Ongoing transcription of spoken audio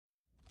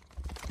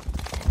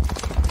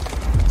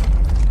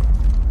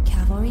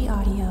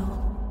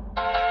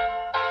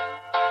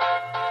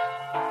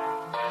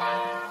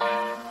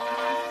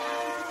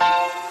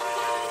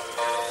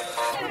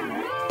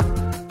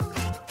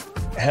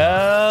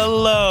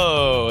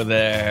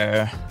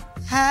there.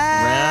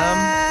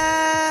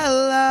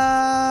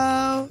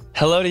 Hello.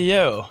 Hello to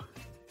you.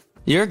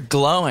 You're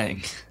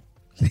glowing.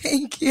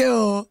 Thank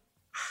you.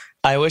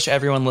 I wish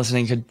everyone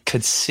listening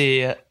could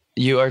see.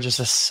 You are just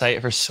a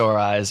sight for sore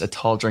eyes, a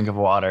tall drink of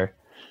water.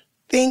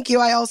 Thank you.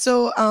 I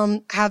also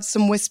have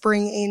some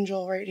Whispering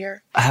Angel right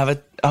here. I have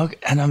it. Oh,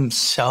 and I'm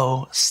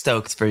so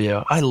stoked for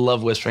you. I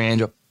love Whispering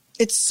Angel.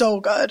 It's so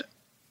good.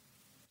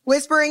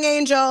 Whispering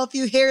Angel, if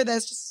you hear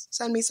this, just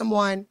send me some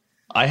wine.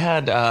 I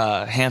had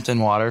Hampton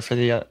water for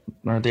the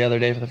other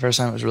day for the first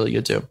time. It was really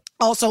good too.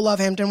 Also love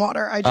Hampton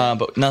water. I do.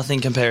 But nothing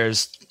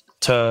compares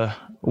to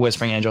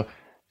Whispering Angel.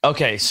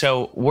 Okay,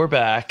 so we're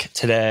back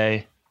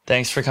today.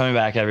 Thanks for coming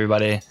back,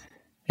 everybody.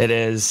 It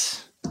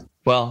is,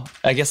 well,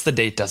 I guess the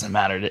date doesn't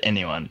matter to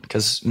anyone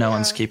because no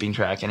one's keeping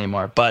track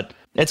anymore. But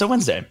it's a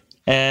Wednesday,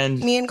 and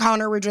me and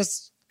Connor were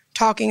just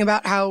talking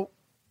about how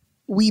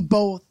we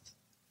both.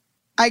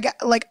 I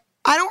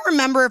don't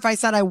remember if I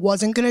said I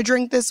wasn't going to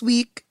drink this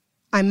week.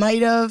 I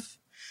might have.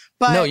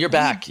 But no, you're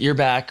back. You're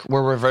back.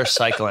 We're reverse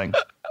cycling.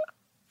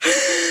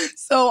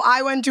 So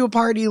I went to a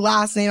party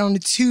last night on a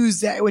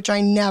Tuesday, which I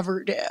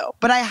never do.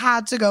 But I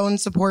had to go and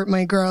support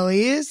my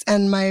girlies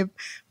and my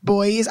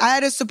boys. I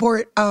had to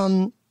support,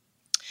 so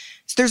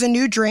there's a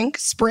new drink,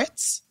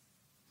 Spritz.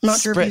 I'm not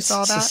sure if you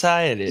saw that.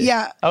 Society.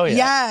 Yeah. Oh, yeah.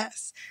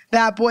 Yes.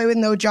 That Boy With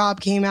No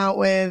Job came out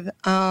with.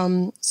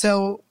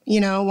 So,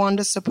 wanted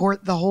to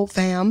support the whole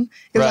fam.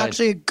 It was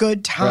actually a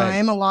good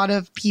time. Right. A lot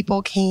of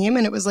people came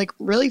and it was like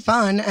really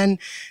fun. And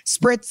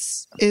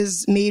Spritz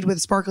is made with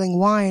sparkling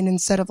wine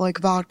instead of like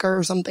vodka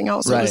or something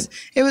else. Right.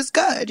 It was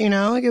good,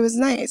 it was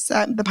nice.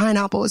 The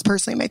pineapple was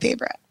personally my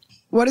favorite.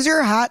 What does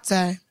your hat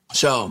say?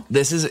 So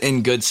this is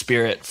in good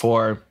spirit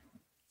for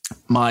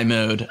my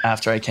mood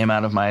after I came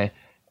out of my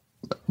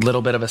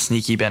little bit of a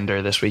sneaky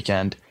bender this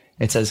weekend.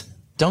 It says,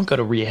 "Don't go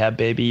to rehab,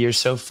 baby. You're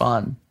so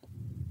fun."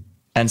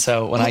 And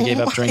so when I gave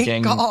up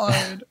drinking,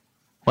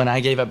 when I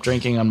gave up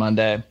drinking on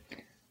Monday,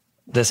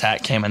 this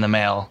hat came in the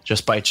mail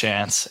just by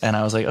chance. And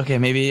I was like, okay,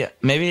 maybe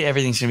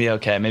everything's gonna be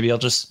okay. Maybe I'll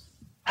just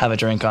have a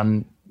drink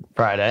on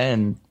Friday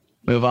and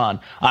move on.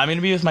 I'm going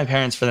to be with my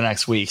parents for the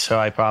next week. So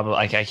I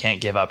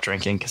can't give up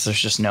drinking because there's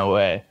just no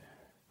way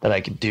that I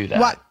could do that.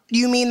 What?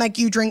 You mean like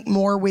you drink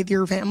more with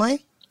your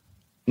family?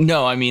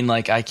 No, I mean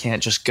like I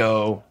can't just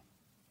go,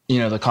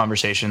 the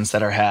conversations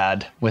that are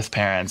had with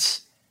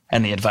parents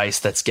and the advice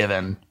that's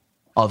given,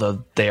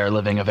 although they are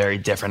living a very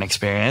different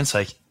experience.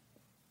 Like,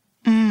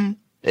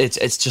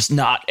 it's just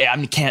not,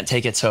 I can't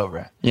take it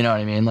sober. You know what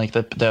I mean? Like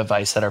the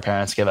advice that our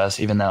parents give us,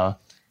 even though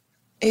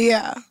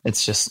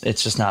it's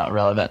just not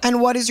relevant.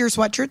 And what does your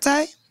sweatshirt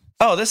say?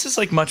 Oh, this is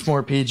like much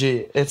more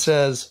PG. It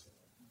says,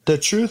 "The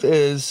truth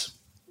is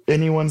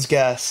anyone's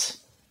guess,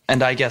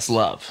 and I guess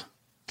love."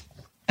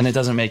 And it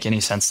doesn't make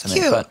any sense to me,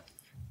 but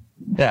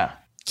yeah.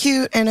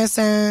 Cute,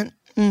 innocent.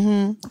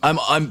 Mm-hmm.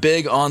 I'm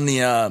big on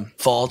the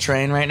fall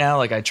train right now.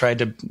 Like I tried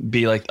to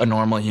be like a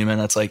normal human.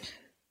 That's like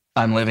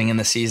I'm living in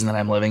the season that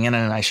I'm living in,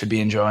 and I should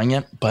be enjoying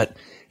it. But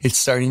it's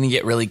starting to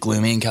get really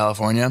gloomy in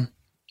California,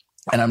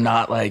 and I'm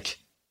not like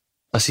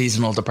a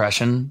seasonal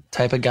depression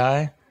type of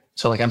guy.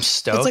 So like I'm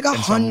stoked. It's like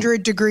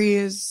 100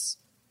 degrees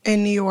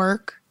in New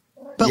York,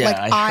 but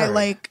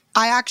I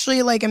actually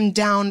am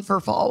down for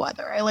fall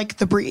weather. I like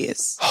the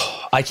breeze.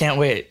 I can't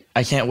wait.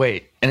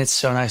 And it's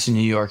so nice in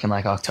New York in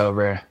like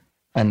October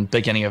and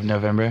beginning of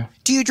November.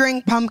 Do you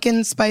drink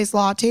pumpkin spice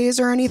lattes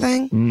or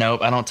anything?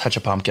 Nope, I don't touch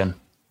a pumpkin.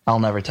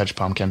 I'll never touch a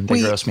pumpkin. They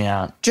gross me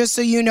out. Just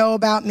so you know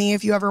about me,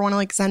 if you ever want to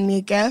like send me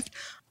a gift,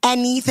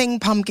 anything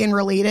pumpkin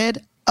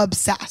related,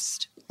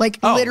 obsessed.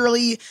 Like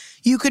literally,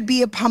 you could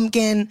be a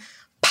pumpkin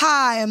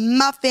pie, a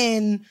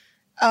muffin,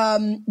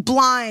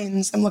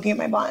 blinds. I'm looking at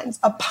my blinds.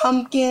 A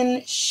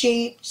pumpkin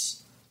shaped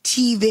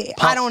TV.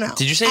 I don't know.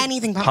 Did you say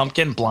anything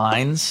pumpkin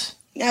blinds?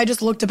 I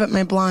just looked up at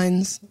my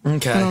blinds.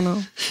 Okay. I don't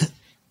know.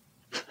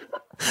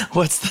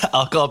 What's the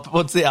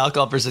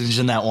alcohol percentage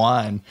in that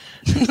wine?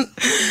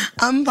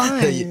 I'm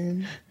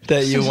fine.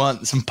 that you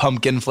want some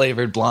pumpkin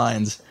flavored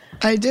blinds.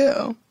 I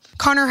do.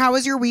 Connor, how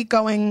is your week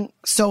going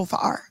so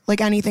far?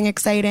 Like anything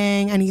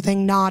exciting,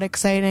 anything not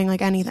exciting,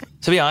 like anything?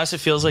 To be honest, it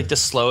feels like the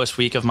slowest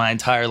week of my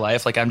entire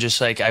life. Like I'm just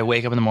like, I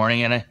wake up in the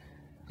morning and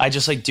I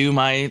just like do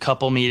my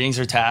couple meetings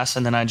or tasks.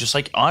 And then I just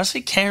like,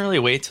 honestly can't really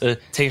wait to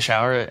take a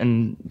shower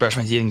and brush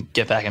my teeth and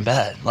get back in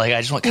bed. Like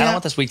I just kind of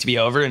want this week to be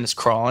over and it's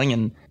crawling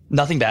and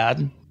nothing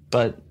bad.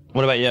 But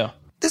what about you?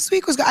 This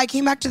week was good. I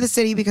came back to the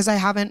city because I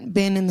haven't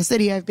been in the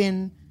city. I've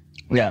been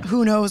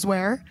who knows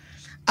where.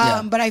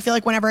 But I feel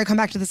like whenever I come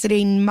back to the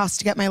city, I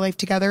must get my life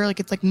together. Like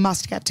it's like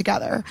must get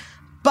together.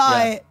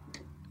 But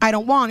I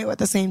don't want to at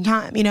the same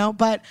time,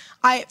 But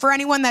for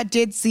anyone that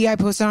did see, I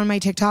posted on my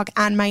TikTok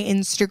and my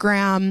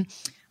Instagram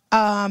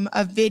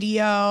a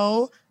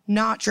video.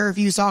 Not sure if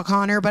you saw,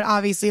 Connor, but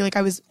obviously like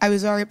I was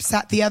very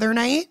upset the other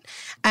night.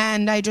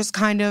 And I just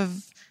kind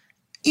of,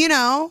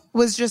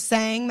 was just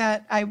saying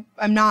that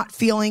I'm not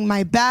feeling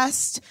my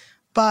best.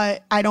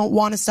 But I don't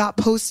want to stop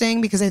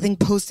posting because I think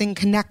posting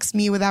connects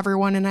me with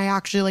everyone. And I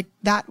actually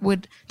that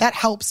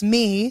helps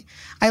me.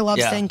 I love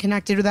staying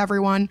connected with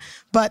everyone.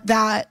 But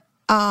that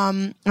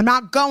I'm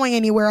not going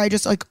anywhere. I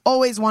just like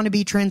always want to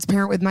be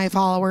transparent with my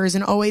followers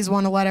and always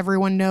want to let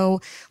everyone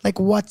know like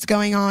what's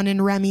going on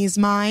in Remy's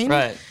mind.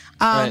 Right.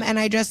 And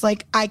I just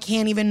like, I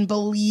can't even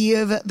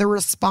believe the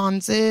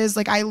responses.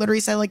 Like I literally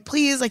said like,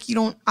 please, like you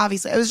don't,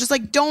 obviously I was just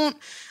like,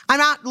 I'm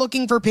not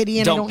looking for pity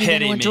and I don't need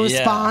anyone to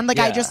respond. Like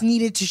I just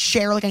needed to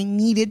share, like I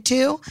needed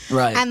to.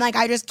 Right. And like,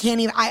 I just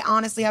can't even, I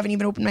honestly haven't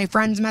even opened my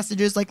friends'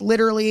 messages. Like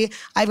literally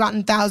I've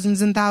gotten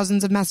thousands and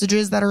thousands of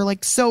messages that are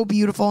like so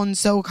beautiful and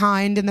so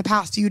kind in the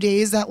past few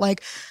days that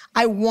like,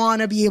 I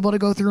want to be able to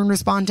go through and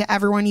respond to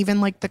everyone, even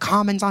like the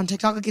comments on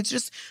TikTok. Like it's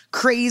just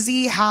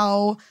crazy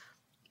how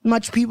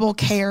much people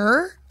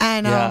care.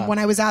 And when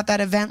I was at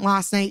that event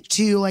last night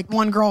too, like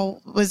one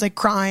girl was like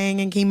crying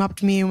and came up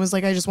to me and was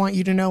like, I just want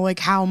you to know like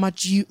how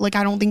much you, like,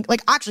 I don't think,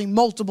 like actually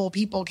multiple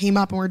people came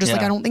up and were just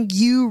like, I don't think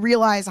you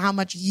realize how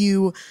much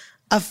you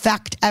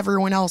affect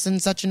everyone else in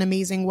such an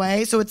amazing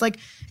way. So it's like,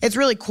 it's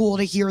really cool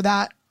to hear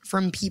that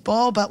from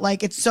people, but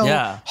like, it's so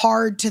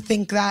hard to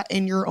think that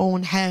in your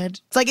own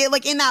head. It's like,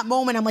 like in that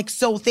moment, I'm like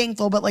so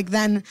thankful, but like,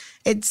 then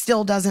it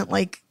still doesn't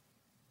like,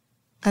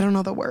 I don't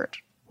know the word.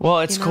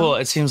 Well, it's cool.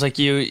 It seems like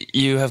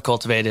you have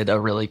cultivated a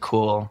really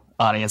cool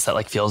audience that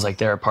like feels like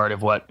they're a part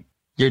of what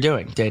you're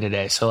doing day to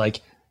day. So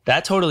like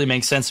that totally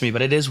makes sense to me,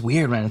 but it is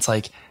weird when it's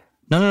like,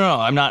 no.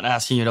 I'm not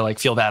asking you to like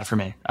feel bad for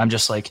me. I'm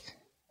just like,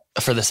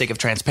 for the sake of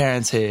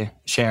transparency,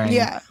 sharing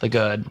the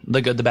good,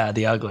 the bad,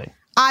 the ugly.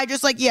 I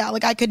just like,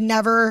 like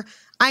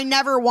I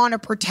never want to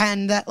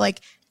pretend that like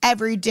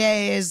every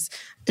day is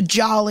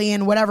jolly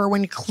and whatever,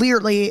 when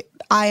clearly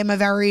I am a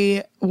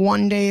very,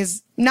 one day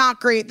is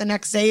not great, the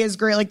next day is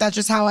great. Like that's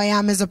just how I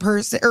am as a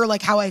person, or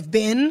like how I've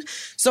been.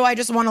 So I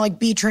just want to like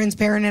be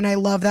transparent, and I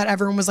love that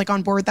everyone was like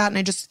on board with that. And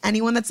I just,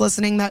 anyone that's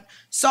listening that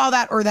saw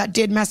that or that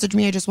did message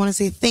me, I just want to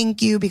say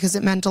thank you because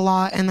it meant a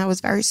lot, and that was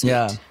very sweet.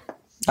 Yeah.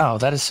 Oh,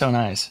 that is so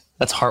nice.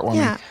 That's heartwarming.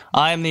 Yeah.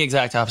 I'm the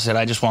exact opposite.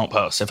 I just won't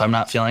post. If I'm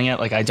not feeling it,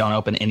 like I don't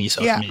open any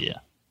social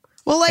media.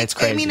 Well,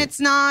 like, I mean, it's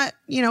not,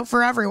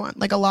 for everyone.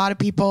 Like a lot of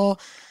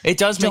people. It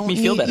does make me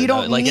feel better. You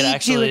don't like,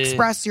 need to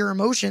express your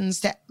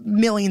emotions to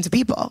millions of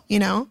people,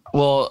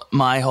 Well,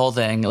 my whole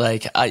thing,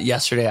 like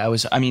yesterday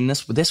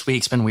this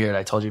week's been weird,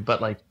 I told you,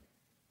 but like,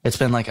 it's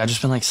been like, I've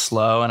just been like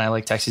slow, and I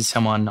like texted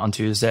someone on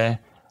Tuesday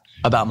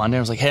about Monday. I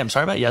was like, hey, I'm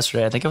sorry about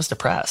yesterday. I think I was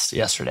depressed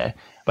yesterday.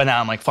 But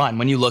now I'm like, fine.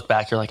 When you look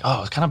back, you're like, oh, I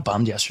was kind of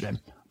bummed yesterday.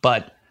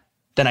 But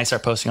then I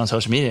start posting on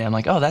social media. And I'm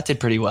like, oh, that did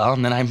pretty well.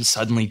 And then I'm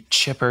suddenly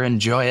chipper and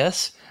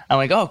joyous. I'm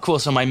like, oh, cool.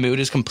 So my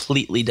mood is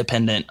completely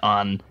dependent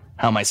on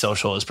how my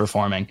social is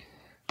performing.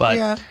 But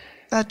yeah,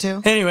 that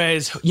too.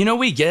 Anyways,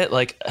 we get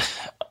like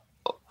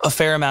a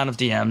fair amount of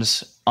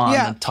DMs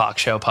on the talk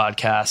show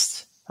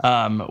podcast.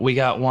 We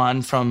got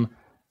one from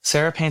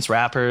Sarah Paints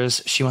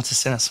Rappers. She wants to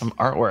send us some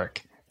artwork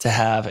to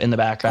have in the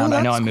background.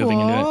 I know I'm moving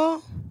into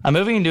it. I'm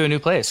moving into a new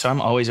place, so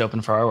I'm always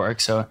open for artwork.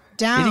 So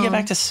need to get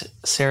back to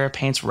Sarah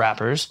Paints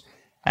Rappers.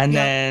 And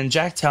then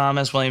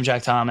William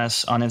Jack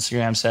Thomas on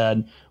Instagram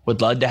said, would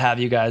love to have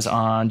you guys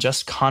on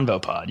just Convo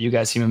Pod. You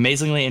guys seem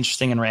amazingly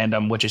interesting and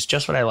random, which is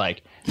just what I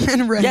like.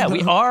 And random.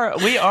 Yeah,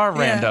 we are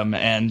random,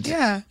 and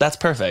that's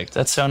perfect.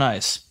 That's so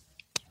nice.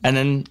 And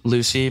then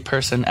Lucy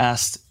Person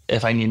asked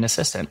if I need an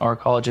assistant or a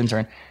college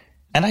intern,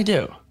 and I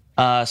do.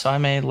 So I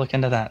may look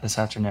into that this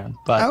afternoon.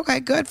 But okay,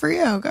 good for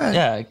you. Good.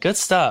 Yeah, good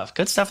stuff.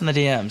 Good stuff in the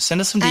DMs.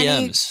 Send us some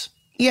DMs.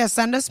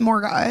 Send us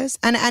more, guys.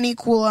 And any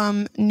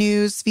cool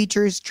news,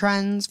 features,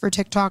 trends for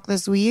TikTok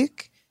this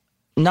week?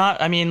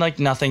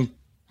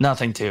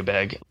 Nothing too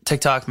big.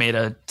 TikTok made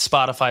a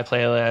Spotify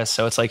playlist,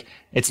 so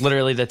it's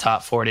literally the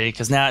top 40,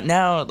 because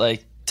now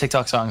like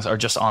TikTok songs are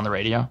just on the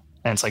radio,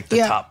 and it's like the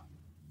top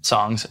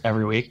songs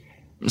every week.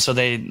 So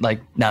they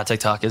now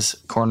TikTok is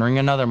cornering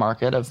another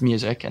market of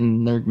music,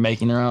 and they're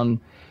making their own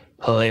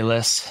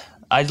playlists.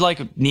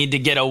 I'd need to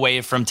get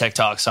away from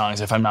TikTok songs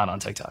if I'm not on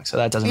TikTok, so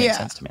that doesn't make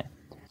sense to me.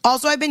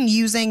 Also, I've been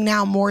using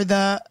now more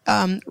the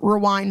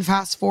rewind,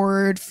 fast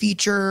forward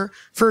feature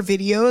for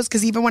videos,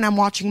 because even when I'm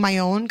watching my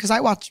own, because I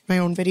watch my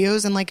own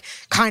videos and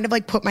kind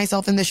of put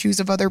myself in the shoes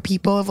of other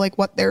people of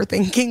what they're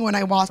thinking when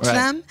I watch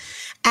them.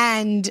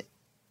 And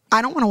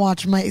I don't want to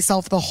watch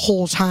myself the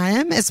whole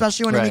time,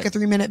 especially when I make a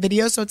 3-minute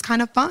video. So it's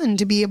kind of fun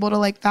to be able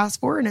to fast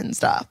forward and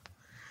stuff.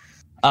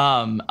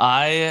 That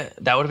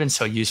would have been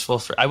so useful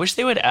I wish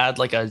they would add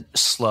a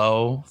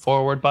slow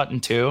forward button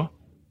too.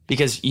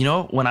 Because,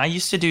 when I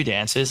used to do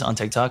dances on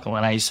TikTok, and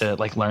when I used to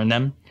learn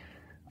them,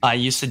 I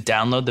used to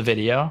download the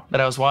video that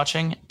I was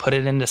watching, put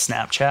it into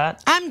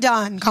Snapchat. I'm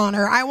done,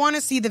 Connor. I want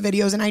to see the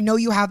videos, and I know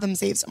you have them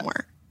saved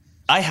somewhere.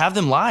 I have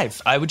them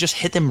live. I would just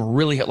hit them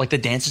really hard. The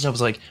dances, I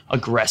was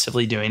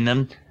aggressively doing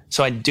them.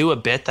 So I'd do a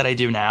bit that I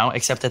do now,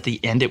 except at the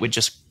end, it would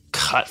just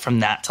cut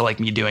from that to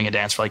me doing a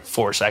dance for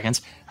 4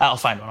 seconds. I'll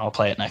find one. I'll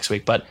play it next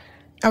week. But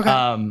okay.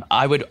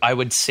 I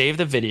would save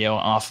the video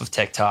off of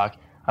TikTok.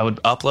 I would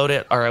upload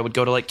it, or I would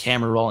go to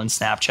camera roll in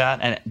Snapchat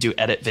and do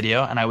edit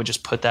video, and I would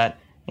just put that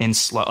in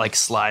slow,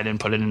 slide and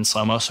put it in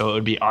slow mo, so it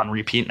would be on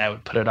repeat, and I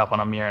would put it up on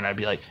a mirror, and I'd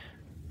be like,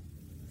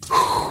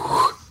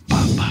 bah,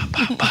 bah,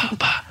 bah, bah,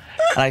 bah.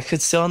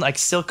 And I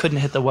still couldn't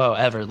hit the whoa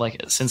ever.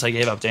 Like, since I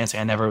gave up dancing,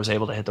 I never was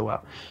able to hit the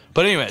whoa.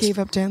 But anyways. Gave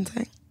up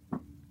dancing?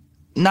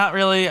 Not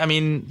really. I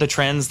mean, the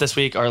trends this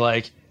week are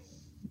like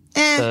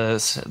the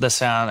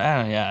sound.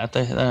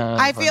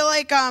 I feel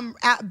like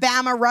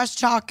Bama Rush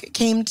Talk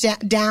came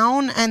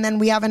down, and then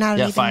we haven't had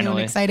anything new and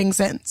exciting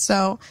since.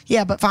 So,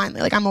 yeah, but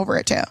finally, like, I'm over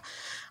it too.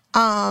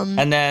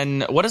 And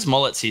then what is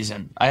mullet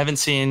season? I haven't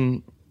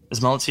seen...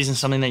 Is mullet season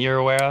something that you're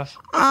aware of?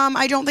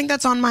 I don't think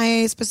that's on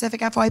my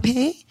specific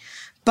FYP,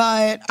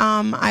 but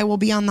I will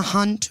be on the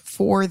hunt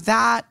for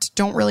that.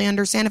 Don't really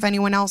understand. If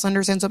anyone else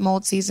understands what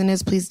mullet season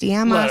is, please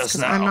DM us,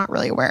 because I'm not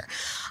really aware.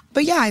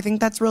 But yeah, I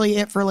think that's really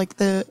it for like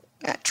the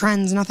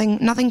trends.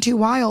 Nothing too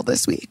wild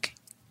this week.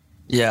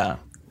 Yeah.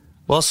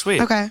 Well,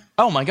 sweet. Okay.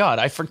 Oh my God,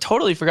 I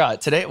totally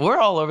forgot. Today, we're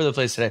all over the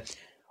place today.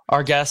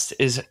 Our guest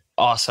is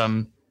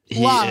awesome.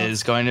 He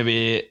is going to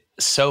be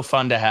so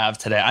fun to have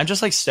today. I'm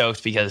just like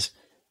stoked because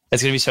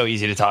it's going to be so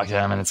easy to talk to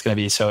him, and it's going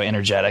to be so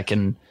energetic.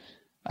 And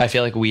I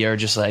feel like we are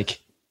just like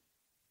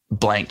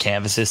blank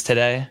canvases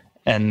today,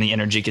 and the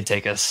energy could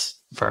take us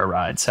for a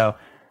ride. So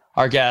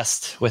our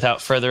guest,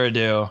 without further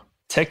ado,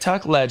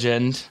 TikTok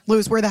legend.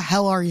 Lewis, where the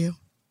hell are you?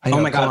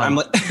 Oh my God, I'm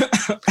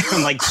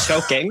like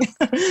choking.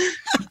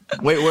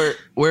 Wait,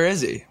 where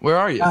is he? Where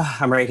are you?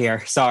 I'm right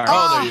here. Sorry.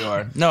 Oh, there you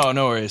are.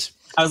 No worries.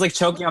 I was like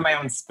choking on my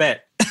own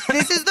spit.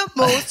 This is the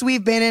most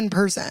we've been in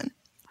person.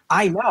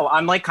 I know.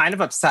 I'm like kind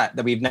of upset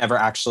that we've never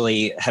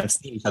actually have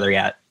seen each other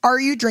yet. Are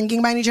you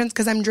drinking by any chance?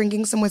 Because I'm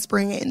drinking some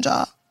Whispering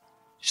Angel.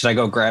 Should I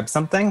go grab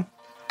something?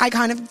 I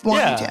kind of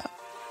want to.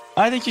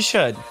 I think you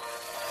should.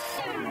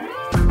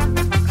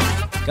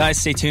 Guys,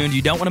 stay tuned.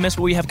 You don't want to miss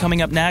what we have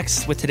coming up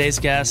next with today's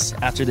guest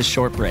after this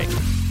short break.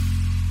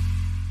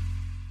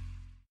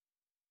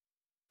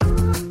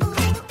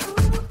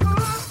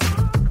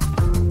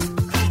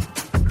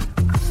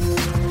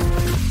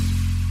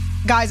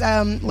 Guys,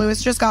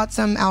 Lewis just got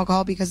some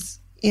alcohol because,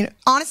 you know,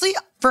 honestly,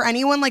 for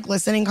anyone like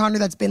listening, Connor,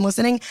 that's been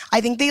listening,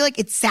 I think they like,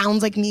 it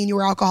sounds like me and you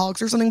are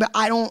alcoholics or something, but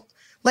I don't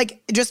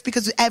like, just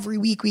because every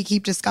week we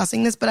keep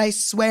discussing this, but I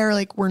swear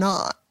like we're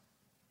not,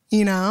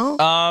 you know?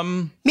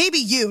 Maybe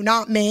you,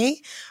 not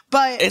me,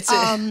 but it's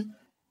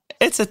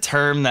a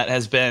term that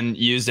has been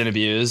used and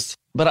abused,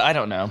 but I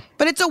don't know.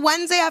 But it's a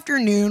Wednesday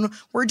afternoon.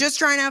 We're just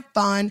trying to have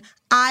fun.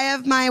 I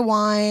have my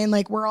wine,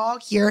 like we're all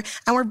here,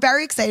 and we're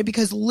very excited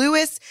because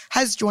Lewis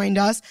has joined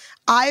us.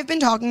 I've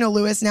been talking to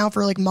Lewis now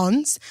for like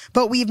months,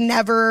 but we've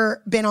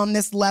never been on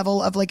this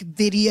level of like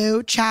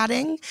video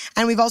chatting,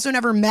 and we've also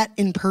never met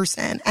in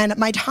person. And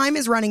my time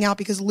is running out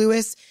because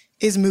Lewis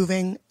is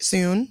moving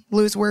soon.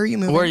 Lewis, where are you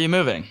moving? Where are you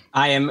moving?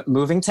 I am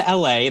moving to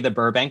LA, the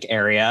Burbank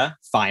area,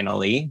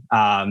 finally.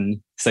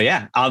 So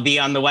yeah, I'll be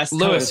on the West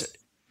Coast.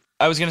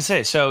 I was going to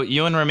say, so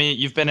you and Remy,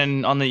 you've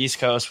been on the East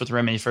Coast with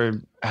Remy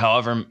for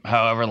however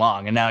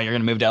long, and now you're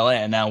going to move to LA,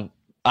 and now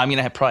I'm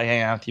going to probably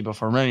hang out with you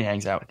before Remy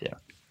hangs out with you.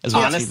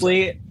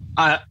 Honestly,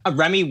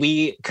 Remy,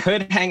 we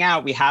could hang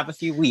out. We have a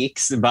few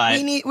weeks, but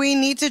we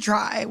need to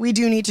try. We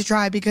do need to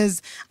try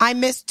because I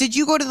missed. Did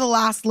you go to the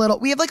last little?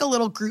 We have like a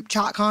little group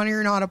chat, Connor,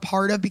 you're not a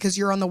part of because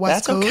you're on the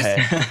West Coast.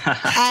 Okay.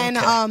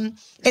 And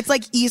it's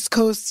like East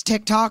Coast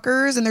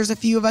TikTokers, and there's a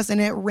few of us in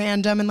it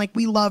random, and like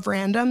we love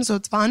random, so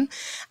it's fun.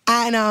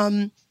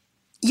 And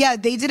yeah,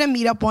 they did a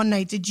meetup one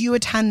night. Did you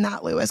attend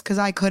that, Lewis? Because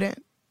I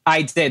couldn't.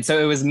 I did. So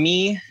it was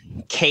me,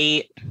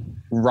 Kate,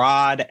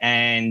 Rod,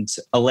 and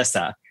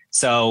Alyssa.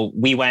 So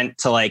we went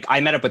to I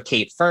met up with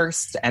Kate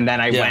first, and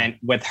then I went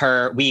with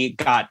her. We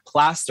got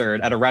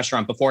plastered at a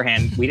restaurant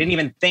beforehand. We didn't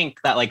even think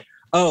that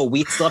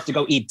we still have to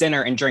go eat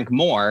dinner and drink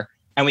more.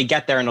 And we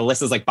get there and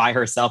Alyssa's by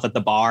herself at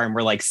the bar and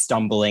we're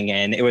stumbling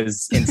in. It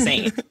was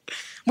insane.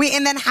 Wait,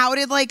 and then how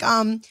did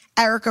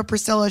Erica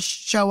Priscilla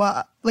show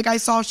up? I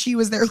saw she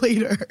was there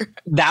later.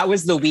 That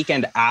was the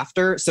weekend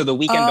after. So the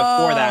weekend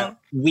before that,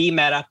 we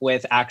met up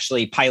with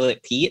actually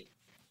Pilot Pete.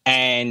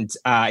 And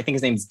I think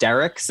his name's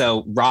Derek.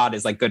 So Rod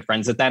is good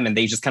friends with them. And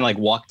they just kind of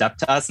walked up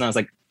to us. And I was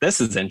like, this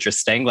is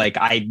interesting.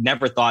 I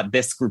never thought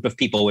this group of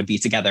people would be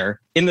together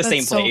in the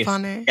same place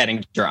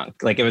getting drunk.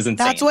 It was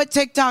insane. That's what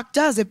TikTok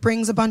does. It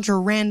brings a bunch of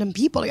random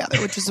people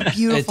together, which is a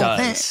beautiful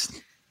thing.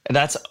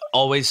 That's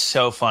always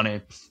so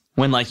funny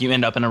when you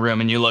end up in a room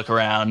and you look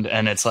around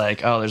and it's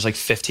there's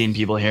 15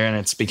 people here. And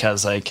it's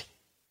because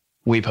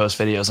we post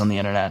videos on the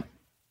internet.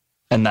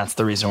 And that's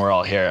the reason we're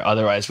all here.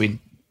 Otherwise, we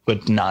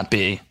would not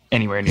be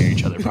anywhere near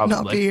each other, probably.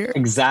 Not be here.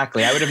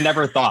 Exactly. I would have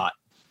never thought.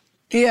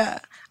 Yeah.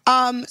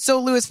 So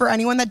Lewis, for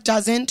anyone that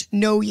doesn't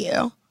know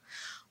you,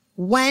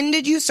 when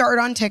did you start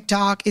on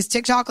TikTok? Is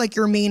TikTok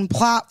your main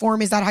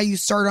platform? Is that how you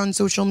start on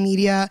social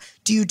media?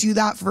 Do you do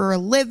that for a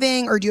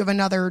living or do you have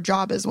another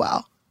job as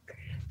well?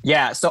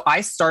 Yeah. So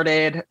I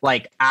started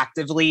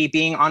actively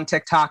being on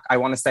TikTok. I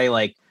want to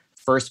say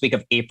first week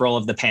of April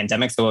of the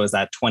pandemic. So what was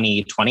that,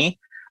 2020?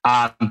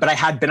 But I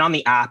had been on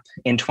the app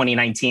in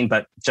 2019,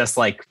 but just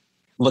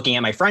looking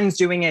at my friends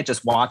doing it,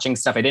 just watching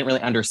stuff. I didn't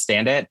really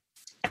understand it.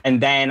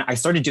 And then I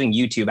started doing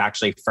YouTube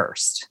actually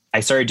first.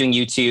 I started doing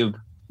YouTube.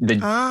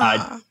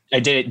 I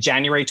did it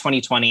January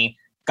 2020.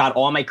 got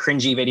all my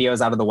cringy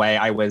videos out of the way.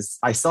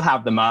 I still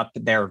have them up.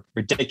 They're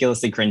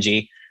ridiculously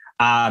cringy.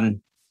 And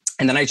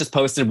then I just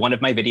posted one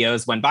of my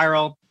videos, went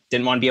viral,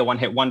 didn't want to be a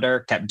one-hit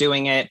wonder, kept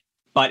doing it.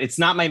 But it's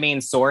not my main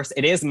source.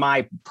 It is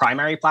my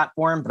primary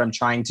platform, but I'm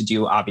trying to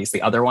do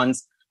obviously other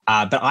ones.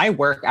 But I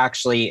work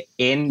actually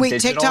in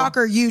digital. TikTok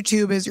or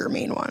YouTube is your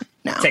main one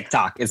now?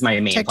 TikTok is my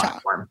main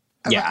platform.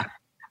 Okay. Yeah.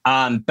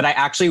 But I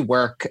actually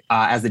work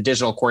as a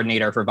digital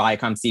coordinator for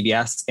Viacom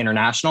CBS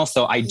International.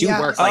 So I do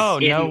work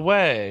like no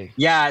way.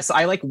 Yeah. So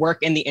I like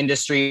work in the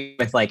industry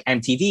with like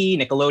MTV,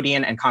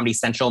 Nickelodeon, and Comedy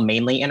Central,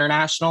 mainly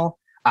international.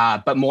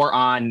 But more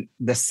on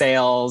the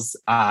sales,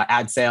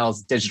 ad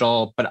sales,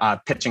 digital,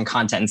 but pitching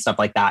content and stuff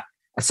like that.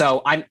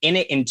 So I'm in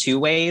it in two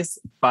ways,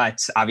 but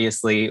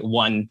obviously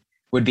one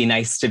would be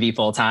nice to be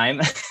full time.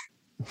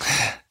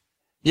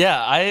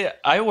 Yeah,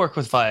 I work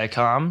with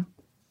Viacom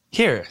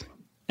here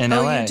in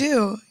LA.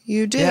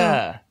 You do.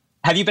 Yeah.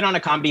 Have you been on a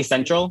Comedy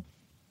Central?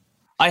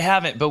 I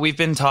haven't, but we've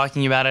been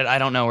talking about it. I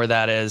don't know where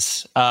that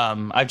is.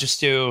 I just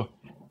do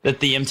the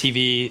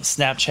MTV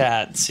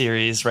Snapchat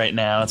series right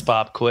now. It's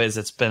Pop Quiz.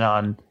 It's been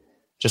on,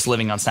 just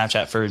living on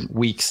Snapchat for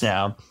weeks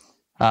now.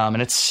 And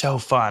it's so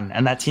fun.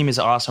 And that team is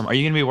awesome. Are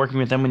you going to be working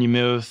with them when you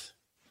move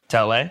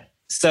to LA?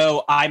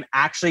 So I'm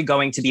actually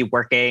going to be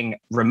working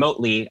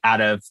remotely out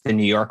of the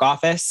New York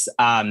office.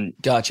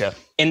 Gotcha.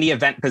 In the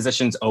event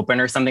positions open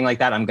or something like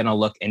that, I'm going to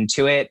look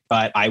into it,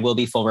 but I will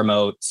be full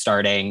remote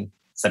starting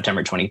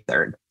September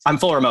 23rd. I'm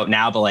full remote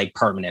now, but like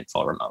permanent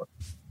full remote.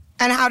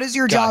 And how does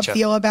your job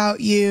feel about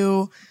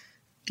you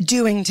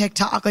doing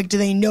TikTok? Like, do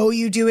they know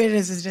you do it?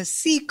 Is it a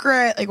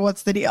secret? Like,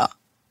 what's the deal?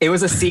 It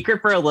was a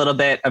secret for a little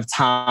bit of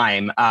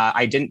time.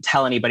 I didn't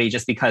tell anybody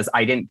just because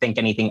I didn't think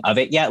anything of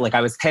it yet. Like I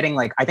was hitting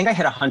I think I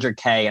hit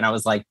 100K and I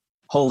was like,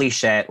 holy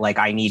shit, like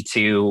I need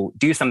to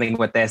do something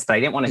with this. But I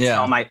didn't want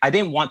to I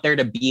didn't want there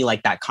to be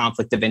like that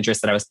conflict of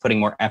interest that I was putting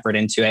more effort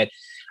into it.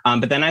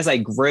 But then as I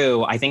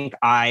grew, I think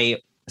I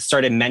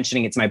started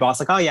mentioning it to my boss,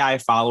 like, oh yeah, I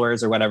have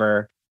followers or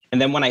whatever.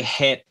 And then when I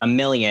hit 1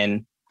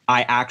 million,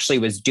 I actually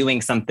was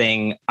doing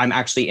something. I'm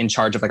actually in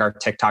charge of like our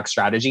TikTok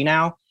strategy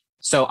now.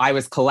 So I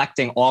was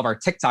collecting all of our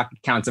TikTok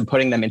accounts and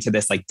putting them into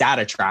this like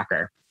data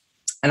tracker.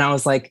 And I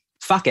was like,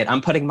 fuck it,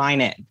 I'm putting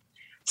mine in.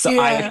 So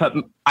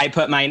I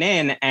put mine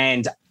in.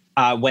 And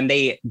when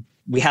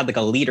we had like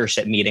a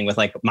leadership meeting with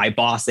like my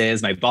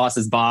boss's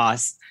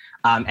boss,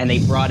 and they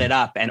brought it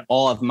up and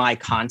all of my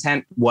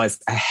content was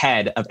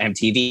ahead of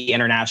MTV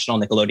International,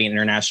 Nickelodeon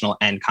International,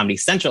 and Comedy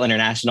Central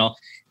International.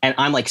 And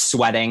I'm like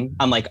sweating.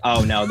 I'm like,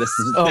 oh no, this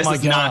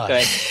is not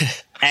good.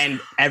 And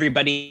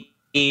everybody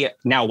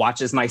now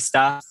watches my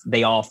stuff.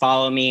 They all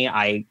follow me.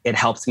 It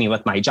helps me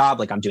with my job.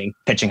 Like I'm doing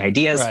pitching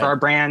ideas for our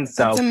brand.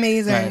 So that's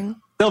amazing.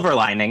 Silver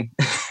lining.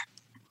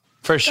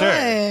 For sure.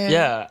 Good.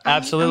 Yeah,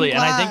 absolutely.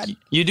 And I think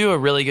you do a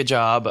really good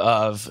job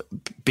of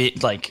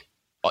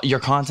your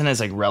content is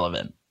like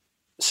relevant.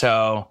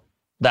 So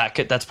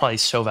that's probably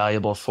so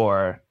valuable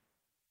for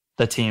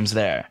the teams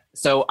there.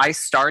 So I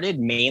started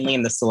mainly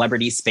in the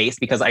celebrity space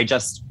because I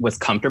just was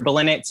comfortable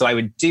in it. So I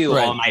would do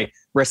all my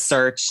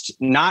research,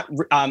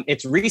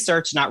 it's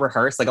research, not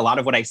rehearsed. Like a lot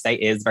of what I say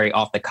is very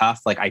off the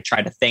cuff. Like I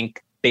try to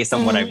think based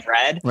on what I've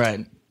read.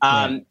 Right.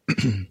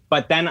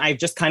 But then I've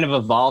just kind of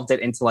evolved it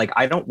into like,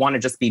 I don't want to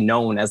just be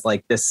known as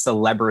like this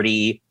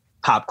celebrity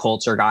pop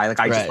culture guy. Like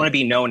I just want to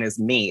be known as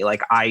me.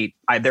 Like I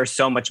there's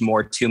so much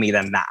more to me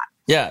than that.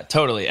 Yeah,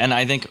 totally. And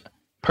I think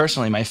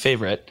personally my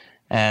favorite,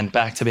 and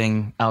back to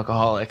being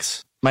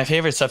alcoholics, my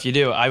favorite stuff you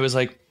do, I was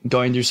like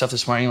going through stuff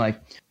this morning.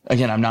 Like,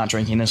 again, I'm not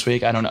drinking this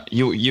week. I don't know.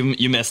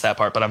 You missed that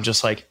part, but I'm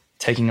just like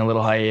taking a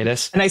little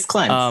hiatus. A nice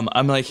cleanse.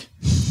 I'm like,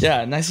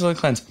 yeah, nice little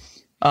cleanse.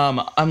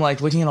 I'm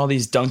like looking at all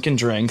these Dunkin'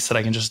 drinks that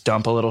I can just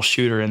dump a little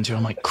shooter into.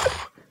 I'm like,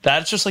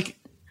 that's just like,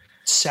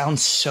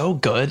 sounds so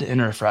good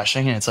and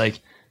refreshing. And it's like,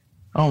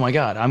 oh my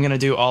God, I'm going to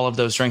do all of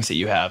those drinks that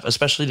you have,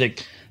 especially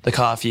the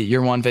coffee.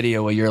 Your one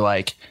video where you're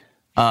like,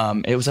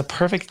 it was a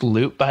perfect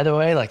loop, by the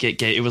way. Like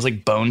it was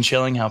like bone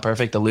chilling how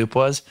perfect the loop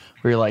was.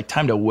 Where you're like,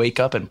 time to wake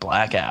up and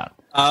black out.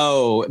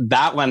 Oh,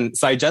 that one.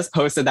 So I just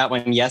posted that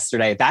one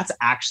yesterday. That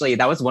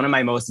was one of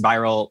my most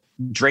viral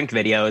drink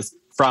videos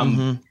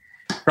from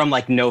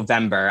like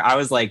November. I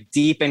was like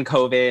deep in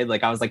COVID.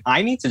 Like I was like,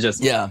 I need to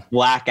just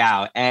black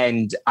out.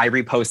 And I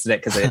reposted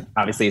it because it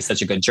obviously is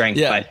such a good drink.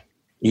 But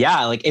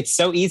yeah, like it's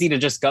so easy to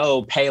just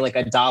go pay like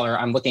 $1.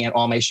 I'm looking at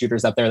all my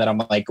shooters up there that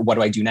I'm like, what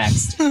do I do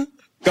next?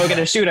 Go get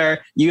a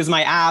shooter, use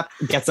my app,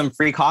 get some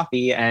free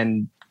coffee,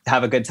 and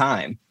have a good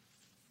time.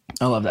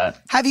 I love that.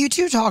 Have you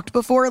two talked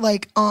before,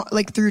 like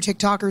through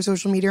TikTok or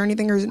social media or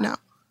anything, or is it no?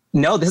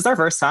 No, this is our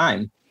first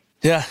time.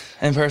 Yeah,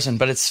 in person,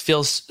 but it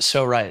feels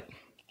so right.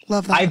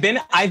 Love that.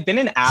 I've been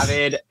an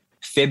avid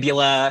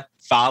Fibula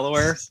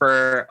follower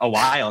for a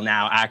while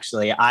now.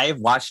 Actually, I've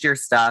watched your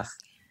stuff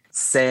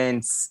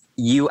since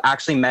you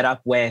actually met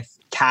up with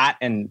Kat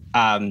and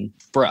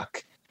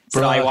Brooke.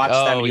 So I watched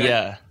them. Oh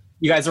yeah.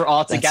 You guys were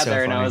all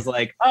together, and I was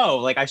like, "Oh,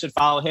 like I should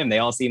follow him." They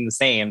all seem the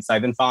same, so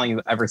I've been following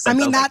you ever since. I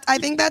mean, I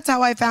think that's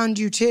how I found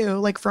you too,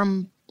 like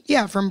from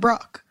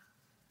Brooke.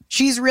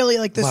 She's really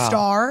like the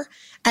star.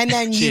 And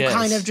then you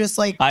kind of just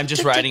like... I'm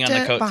just riding on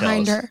the coattails.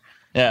 Behind her.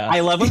 Yeah. I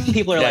love when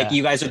people are like,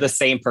 you guys are the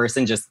same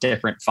person, just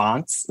different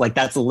fonts. Like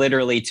that's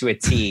literally to a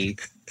T,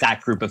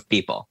 that group of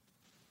people.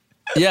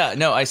 Yeah,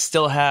 no, I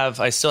still have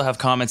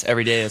comments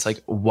every day. It's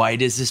like, why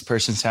does this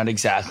person sound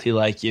exactly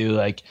like you?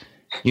 Like,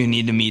 you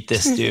need to meet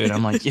this dude.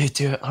 I'm like, yeah,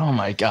 dude, oh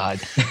my God.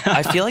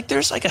 I feel like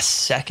there's like a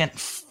second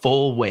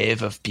full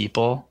wave of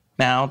people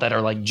now that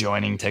are like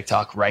joining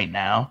TikTok right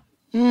now.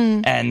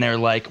 And they're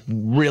like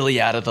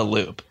really out of the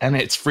loop. And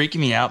it's freaking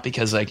me out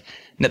because like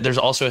there's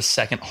also a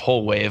second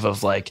whole wave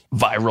of like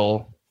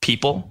viral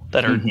people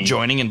that are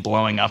joining and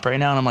blowing up right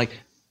now. And I'm like,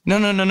 no.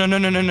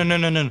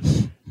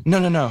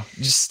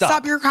 Just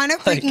stop. You're kind of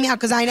freaking me out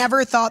because I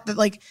never thought that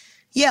like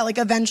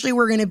eventually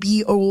we're going to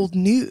be old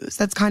news.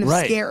 That's kind of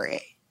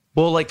scary.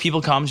 Well, like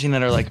people commenting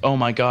that are like, oh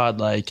my God,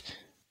 like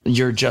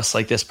you're just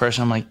like this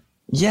person. I'm like,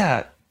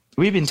 yeah,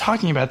 we've been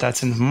talking about that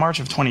since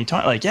March of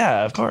 2020. Like,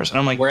 yeah, of course. And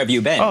I'm like, where have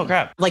you been? Oh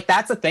crap. Like,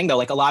 that's the thing though.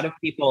 Like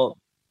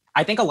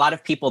I think a lot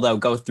of people though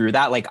go through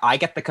that. Like I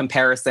get the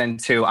comparison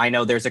to, I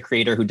know there's a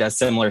creator who does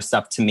similar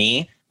stuff to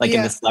me, like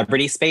in the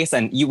celebrity space.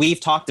 And we've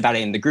talked about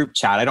it in the group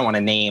chat. I don't want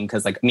to name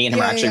because like me and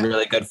him are actually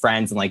really good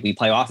friends and like we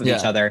play off of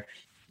each other.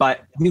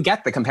 But you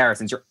get the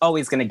comparisons. You're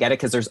always going to get it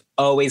because there's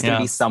always going to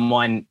be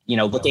someone, you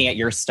know, looking at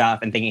your stuff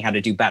and thinking how to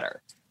do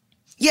better.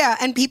 Yeah.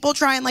 And people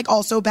try and like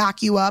also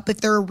back you up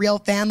if they're a real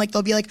fan. Like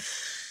they'll be like,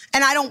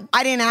 and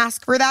I didn't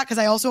ask for that because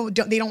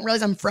they don't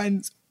realize I'm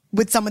friends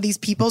with some of these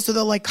people. So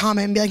they'll like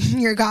comment and be like,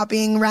 you're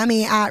copying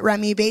Remy at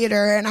Remy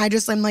Bader. And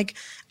I'm like,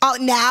 oh,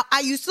 now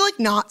I used to like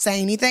not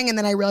say anything. And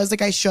then I realized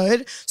like I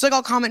should. So like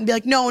I'll comment and be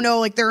like, no,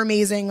 like they're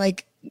amazing.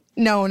 Like,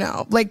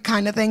 no, like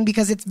kind of thing,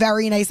 because it's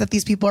very nice that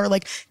these people are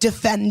like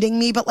defending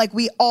me. But like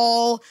we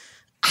all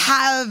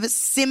have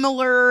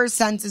similar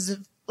senses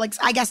of, like,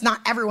 I guess not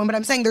everyone, but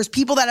I'm saying there's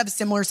people that have a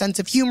similar sense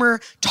of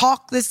humor,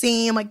 talk the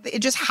same. Like it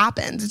just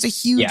happens. It's a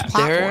huge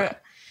platform.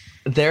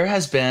 There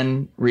has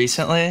been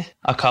recently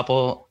a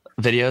couple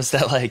videos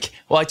that like,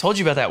 well, I told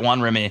you about that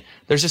one, Remy.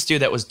 There's this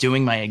dude that was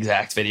doing my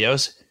exact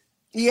videos.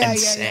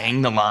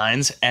 Saying the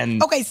lines.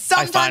 And okay,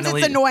 sometimes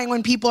it's annoying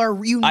when people are,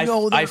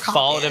 I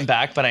followed him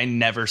back, but I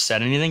never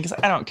said anything because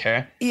I don't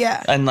care.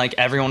 Yeah. And like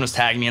everyone was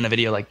tagging me in the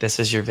video, like,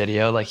 this is your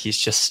video. Like he's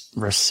just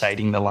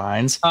reciting the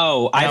lines.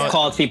 Oh, I've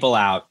called people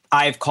out.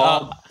 I'm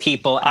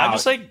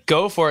just like,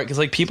 go for it. Because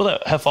like people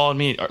that have followed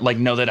me like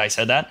know that I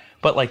said that.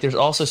 But like there's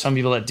also some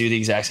people that do the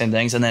exact same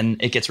things and then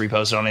it gets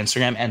reposted on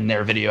Instagram and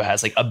their video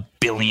has like 1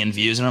 billion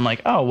views. And I'm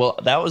like, oh, well,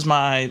 that was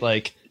my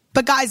like...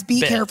 But guys,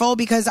 be careful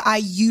because I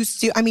used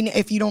to, I mean,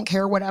 if you don't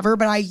care, whatever,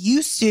 but I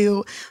used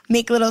to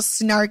make little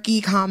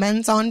snarky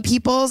comments on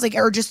people's, like,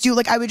 or just do,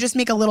 like, I would just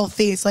make a little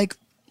face, like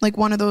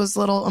one of those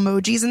little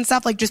emojis and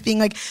stuff, like just being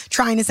like,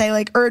 trying to say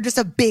like, or just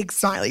a big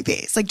smiley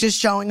face, like just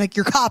showing like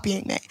you're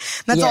copying me.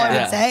 That's all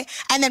I would say.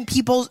 And then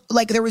people,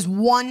 like there was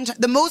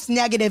the most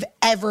negative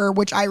ever,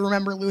 which I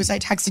remember, Lewis, I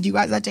texted you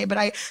guys that day,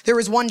 but there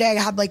was one day I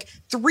had like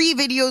 3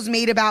 videos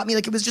made about me.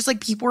 Like it was just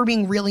like people were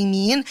being really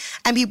mean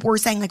and people were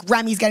saying like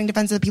Remy's getting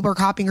defensive, people are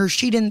copying her.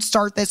 She didn't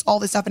start this, all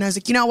this stuff. And I was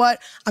like, you know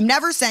what? I'm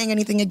never saying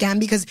anything again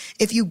because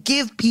if you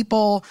give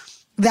people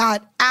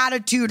that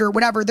attitude or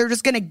whatever, they're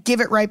just going to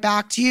give it right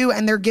back to you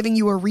and they're giving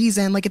you a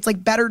reason. Like, it's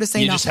like better to say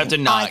nothing. You just have to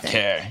not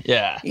care.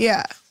 Yeah.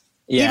 Yeah.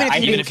 Yeah.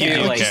 Even if you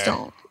do care. Just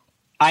don't.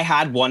 I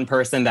had one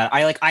person that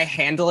I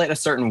handle it a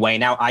certain way.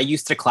 Now I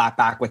used to clap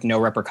back with no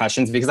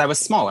repercussions because I was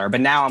smaller,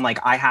 but now I'm like,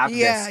 I have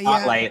this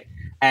spotlight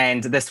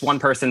and this one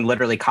person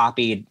literally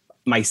copied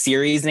my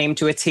series name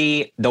to a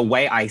T, the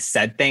way I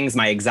said things,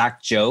 my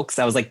exact jokes.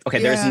 I was like, okay,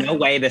 there's no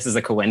way this is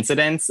a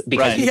coincidence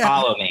because you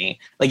follow me.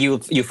 Like you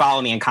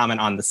follow me and comment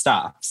on the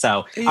stuff.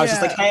 So I was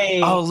just like,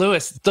 hey. Oh,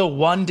 Lewis, the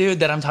one dude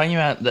that I'm talking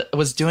about that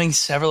was doing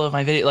several of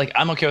my videos. Like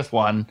I'm okay with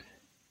one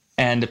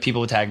and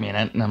people would tag me in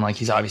it. And I'm like,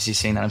 he's obviously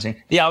seeing that I'm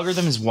saying. The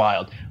algorithm is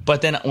wild.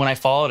 But then when I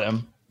followed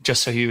him,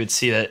 just so he would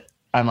see that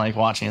I'm like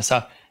watching his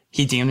stuff,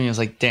 he DM'd me and was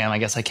like, damn, I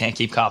guess I can't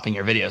keep copying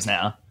your videos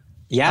now.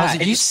 Yeah, I was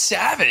like, you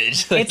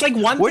savage. Like, it's like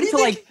one thing to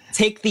like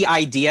take the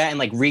idea and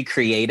like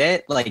recreate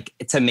it, like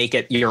to make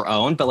it your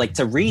own, but like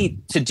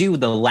to do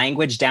the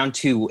language down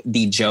to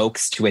the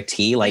jokes to a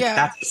T, like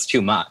that's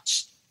too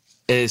much.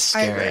 It is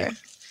scary.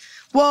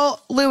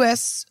 Well,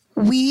 Lewis,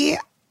 we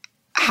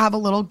have a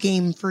little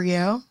game for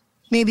you,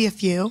 maybe a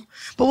few,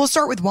 but we'll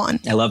start with one.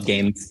 I love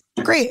games.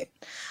 Great.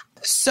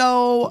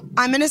 So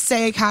I'm going to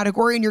say a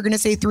category and you're going to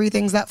say 3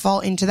 things that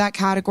fall into that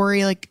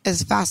category, like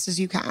as fast as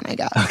you can, I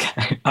guess.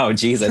 Okay. Oh,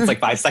 geez. It's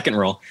like 5-second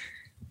rule.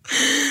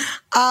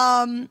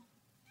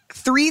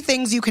 3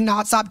 things you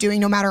cannot stop doing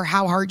no matter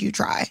how hard you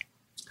try.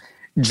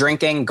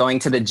 Drinking, going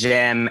to the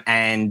gym,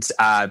 and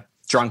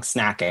drunk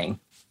snacking.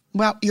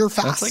 Well, you're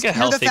fast. That's like a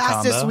healthy you're the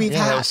fastest combo. we've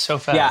had. That was so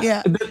fast.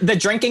 Yeah. The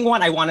drinking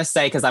one, I want to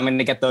say, because I'm going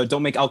to get the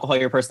don't make alcohol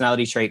your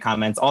personality trait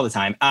comments all the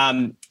time.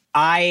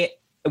 I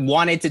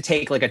wanted to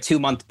take like a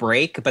 2-month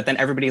break, but then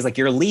everybody's like,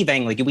 you're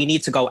leaving. Like, we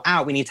need to go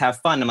out. We need to have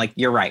fun. I'm like,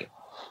 you're right.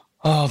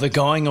 Oh, the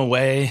going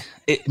away.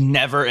 It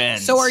never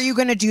ends. So are you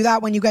going to do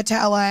that when you get to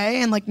LA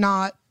and like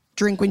not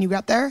drink when you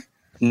get there?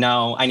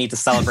 no, I need to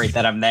celebrate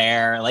that I'm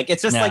there. Like,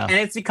 it's just like, and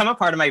it's become a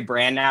part of my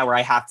brand now where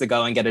I have to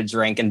go and get a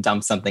drink and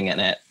dump something in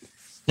it.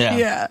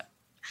 Yeah.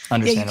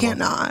 Understandable. Yeah, you can't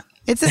not.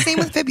 It's the same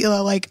with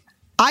fibula. Like,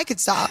 I could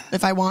stop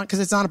if I want because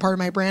it's not a part of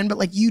my brand, but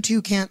like you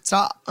two can't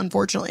stop,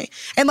 unfortunately.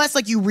 Unless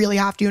like you really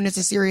have to and it's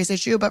a serious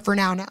issue, but for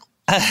now, no.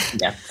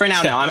 Yeah, for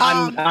now, no.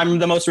 I'm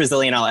the most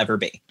resilient I'll ever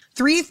be.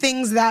 3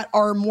 things that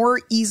are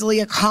more easily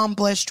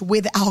accomplished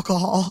with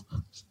alcohol.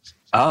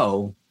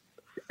 Oh,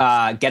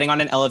 getting on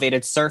an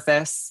elevated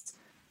surface,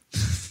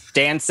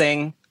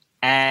 dancing,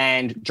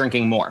 and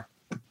drinking more.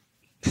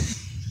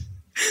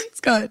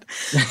 It's good.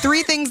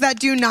 3 things that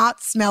do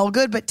not smell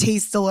good but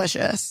taste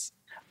delicious.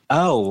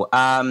 Oh,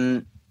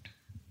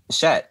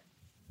 shit.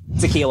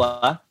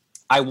 Tequila.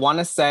 I want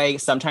to say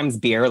sometimes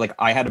beer. Like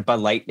I had a Bud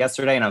Light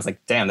yesterday and I was like,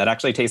 damn, that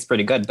actually tastes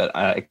pretty good, but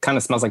it kind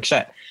of smells like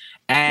shit.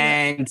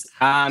 And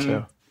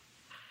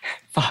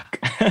fuck,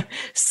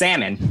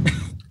 salmon.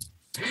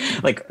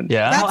 Like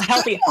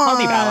healthy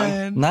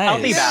balance.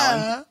 Nice.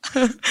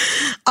 Healthy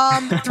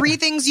balance. 3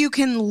 things you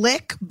can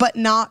lick but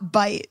not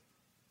bite.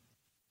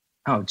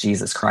 Oh,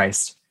 Jesus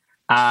Christ.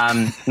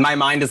 My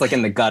mind is like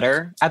in the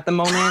gutter at the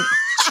moment.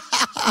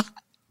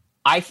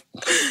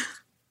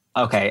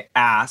 Okay,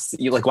 ass.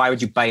 You like? Why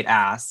would you bite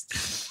ass?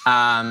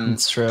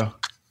 It's true.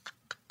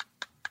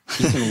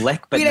 You can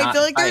lick, but Wait, not I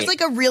feel like bite. there's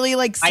like a really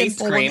like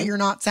simple one that you're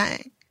not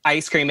saying.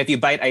 Ice cream. If you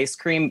bite ice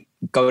cream,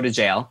 go to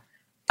jail.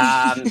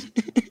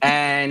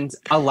 And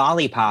a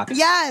lollipop.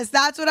 Yes,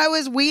 that's what I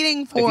was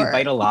waiting for. If you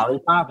bite a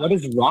lollipop, what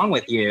is wrong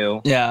with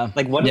you? Yeah.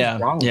 Like what is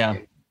wrong with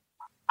you?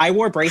 I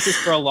wore braces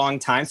for a long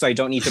time, so I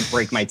don't need to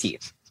break my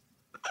teeth.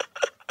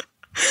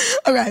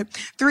 Okay.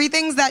 3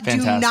 things that do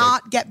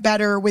not get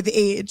better with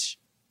age.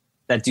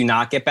 That do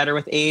not get better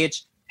with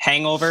age.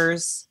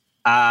 Hangovers.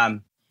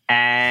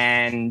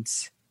 And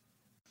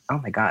oh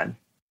my God.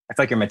 I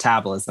feel like your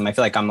metabolism. I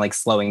feel like I'm like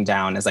slowing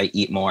down as I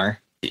eat more.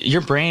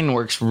 Your brain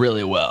works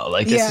really well.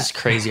 Like this is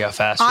crazy how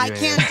fast I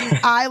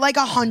can't I like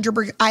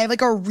 100%. I have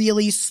like a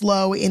really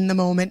slow in the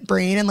moment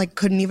brain and like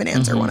couldn't even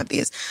answer one of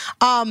these.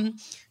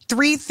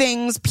 3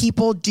 things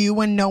people do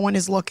when no one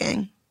is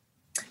looking.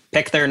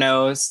 Pick their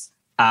nose.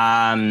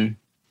 Fart.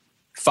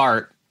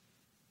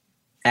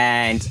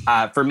 And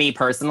for me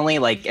personally,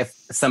 like if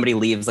somebody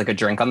leaves like a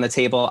drink on the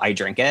table, I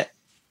drink it.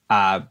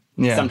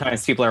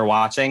 Sometimes people are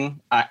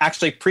watching.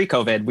 Actually,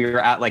 pre-COVID, we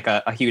were at like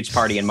a huge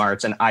party in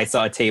March, and I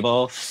saw a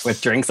table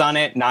with drinks on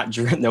it.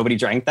 Nobody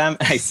drank them.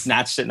 And I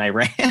snatched it and I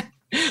ran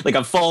like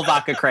a full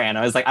vodka cran.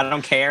 I was like, I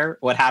don't care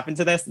what happened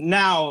to this.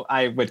 Now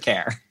I would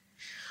care.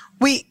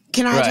 Wait,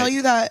 can I tell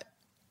you that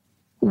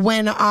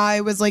when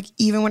I was like,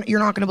 even when you're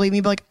not going to believe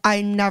me, but like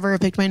I never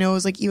picked my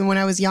nose, like even when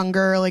I was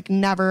younger, like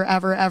never,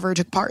 ever, ever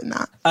took part in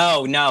that.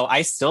 Oh, no,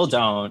 I still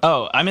don't.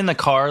 Oh, I'm in the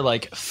car,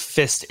 like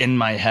fist in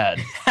my head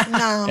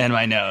and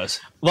my nose.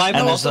 Well,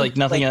 and there's like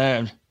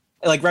nothing.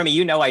 Like Remy,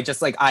 you know, I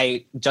just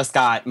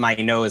got my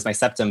nose, my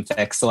septum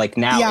fixed. So like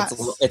now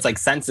it's like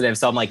sensitive.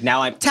 So I'm like,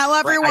 now I'm tell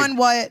everyone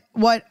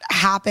what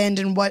happened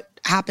and what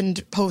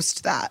happened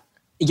post that.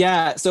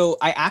 Yeah, so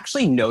I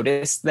actually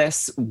noticed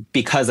this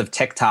because of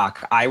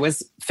TikTok. I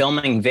was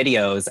filming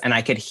videos and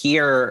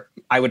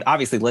I would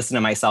obviously listen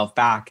to myself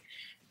back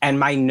and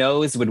my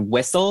nose would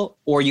whistle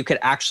or you could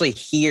actually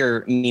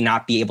hear me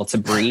not be able to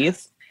breathe.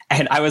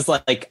 And I was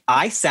like,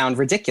 I sound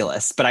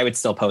ridiculous, but I would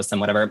still post them,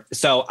 whatever.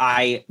 So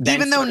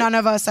even though none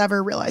of us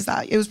ever realized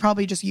that, it was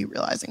probably just you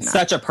realizing that.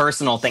 Such a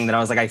personal thing that I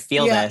was like, I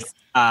feel this.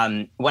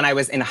 When I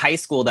was in high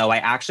school, though, I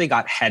actually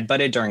got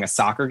headbutted during a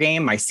soccer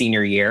game my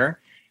senior year.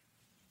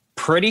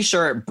 Pretty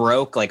sure it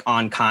broke like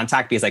on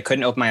contact because I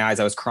couldn't open my eyes.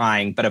 I was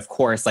crying. But of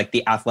course, like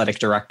the athletic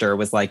director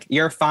was like,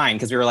 you're fine.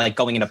 Because we were like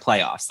going into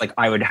playoffs. Like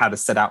I would have to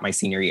sit out my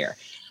senior year.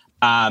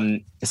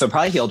 So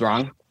probably healed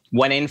wrong.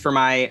 Went in for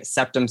my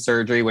septum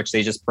surgery, which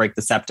they just break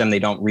the septum. They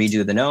don't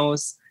redo the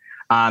nose.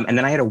 And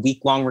then I had a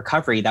week-long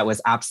recovery that was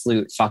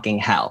absolute fucking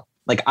hell.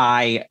 Like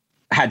I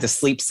had to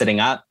sleep sitting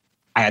up.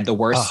 I had the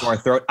worst sore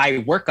throat.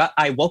 I woke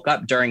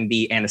up during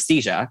the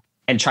anesthesia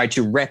and tried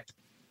to rip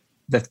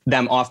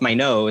them off my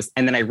nose,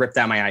 and then I ripped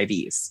out my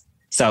IVs.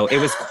 So it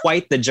was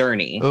quite the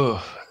journey.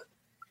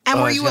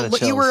 And were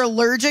you were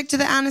allergic to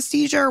the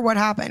anesthesia, or what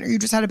happened? Or you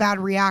just had a bad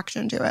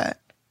reaction to it?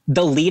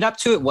 The lead up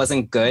to it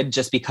wasn't good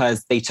just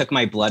because they took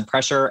my blood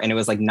pressure and it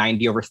was like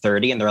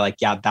 90/30. And they're like,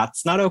 yeah,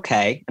 that's not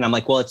okay. And I'm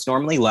like, well, it's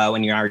normally low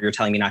and you're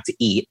telling me not to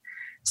eat.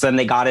 So then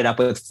they got it up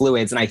with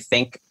fluids. And I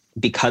think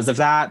because of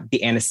that,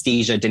 the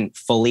anesthesia didn't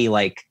fully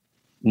like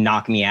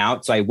knock me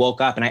out. So I woke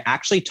up and I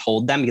actually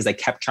told them because I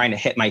kept trying to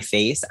hit my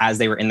face as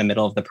they were in the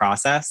middle of the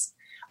process.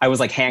 I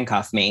was like,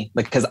 handcuff me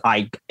because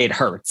it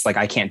hurts. Like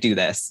I can't do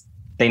this.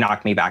 They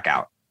knocked me back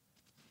out.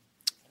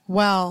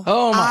 Well,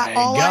 all God.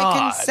 I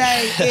can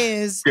say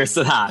is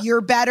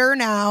you're better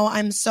now.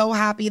 I'm so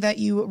happy that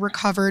you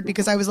recovered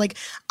because I was like,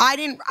 I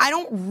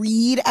don't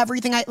read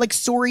everything. I like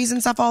stories and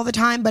stuff all the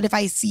time. But if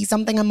I see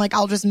something, I'm like,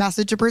 I'll just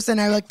message a person.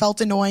 I like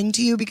felt annoying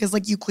to you because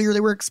like you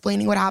clearly were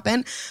explaining what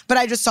happened. But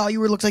I just saw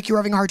you looked like you were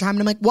having a hard time. And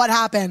I'm like, what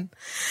happened?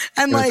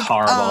 And it was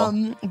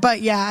horrible.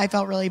 But yeah, I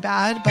felt really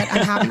bad. But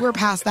I'm happy we're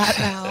past that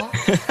now.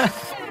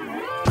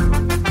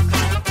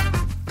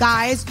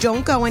 Guys,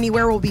 don't go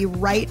anywhere. We'll be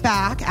right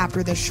back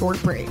after this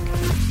short break.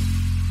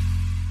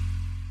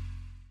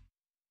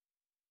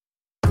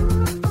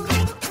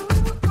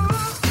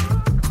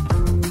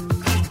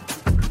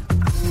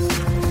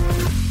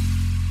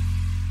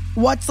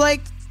 What's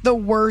like the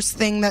worst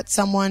thing that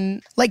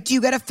someone, like, do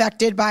you get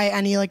affected by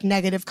any like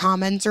negative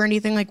comments or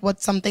anything? Like,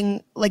 what's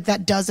something like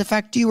that does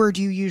affect you, or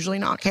do you usually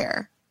not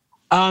care?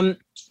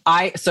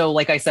 So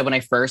like I said, when I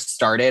first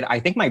started, I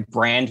think my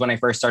brand when I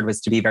first started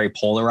was to be very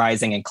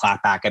polarizing and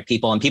clap back at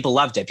people, and people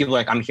loved it. People were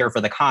like, I'm here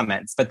for the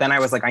comments. But then I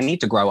was like, I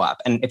need to grow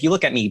up. And if you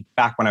look at me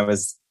back when I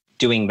was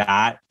doing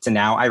that to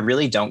now, I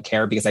really don't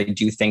care, because I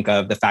do think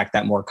of the fact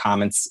that more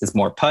comments is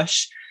more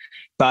push.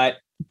 But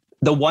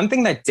the one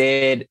thing that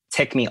did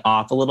tick me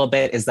off a little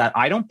bit is that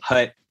I don't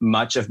put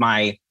much of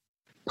my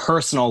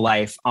personal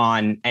life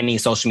on any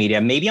social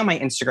media. Maybe on my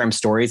Instagram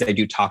stories, I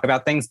do talk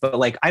about things, but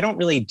like, I don't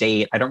really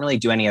date. I don't really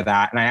do any of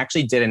that. And I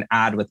actually did an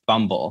ad with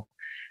Bumble,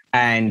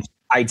 and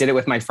I did it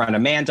with my friend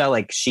Amanda.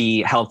 Like,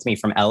 she helped me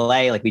from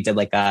LA. Like, we did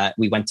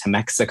we went to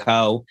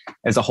Mexico. It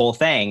was a whole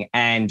thing.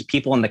 And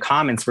people in the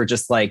comments were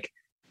just like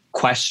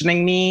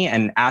questioning me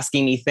and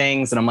asking me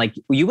things. And I'm like,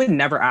 you would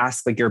never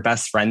ask like your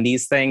best friend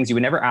these things. You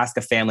would never ask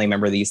a family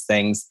member these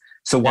things.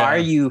 So why are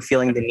you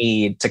feeling the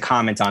need to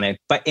comment on it?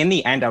 But in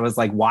the end, I was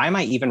like, why am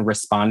I even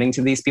responding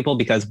to these people?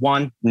 Because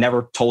one,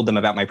 never told them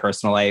about my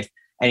personal life,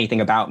 anything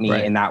about me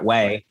in that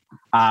way.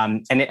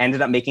 And it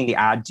ended up making the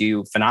ad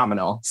do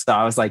phenomenal. So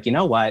I was like, you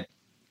know what?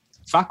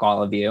 Fuck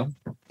all of you.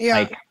 Yeah.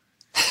 Like,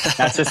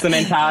 that's just the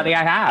mentality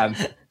I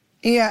have.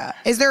 Yeah.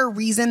 Is there a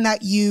reason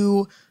that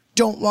you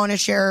don't want to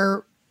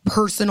share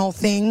personal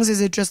things?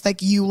 Is it just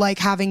like you like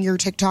having your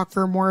TikTok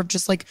for more of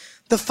just like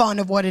the fun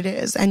of what it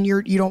is, and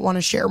you don't want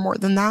to share more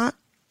than that?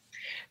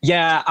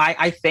 Yeah,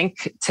 I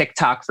think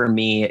TikTok for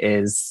me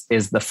is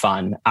the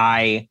fun.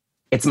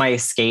 It's my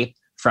escape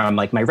from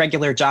like my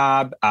regular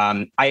job.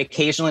 I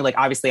occasionally, like,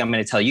 obviously I'm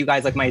going to tell you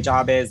guys like my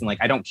job is, and like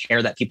I don't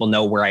care that people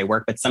know where I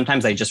work, but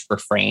sometimes I just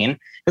refrain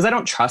because I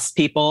don't trust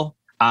people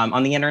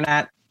on the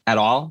internet at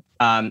all.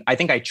 I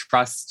think I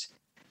trust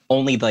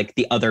only like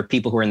the other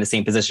people who are in the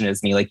same position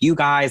as me, like you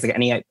guys, like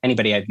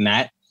anybody I've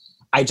met.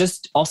 I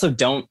just also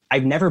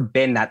I've never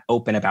been that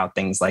open about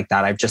things like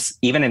that. I've just,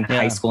 even in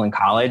high school and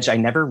college, I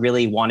never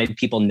really wanted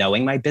people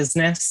knowing my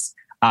business.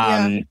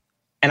 And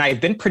I've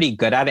been pretty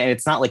good at it. And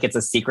it's not like it's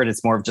a secret.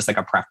 It's more of just like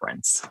a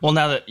preference. Well,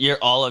 now that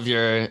all of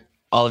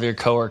your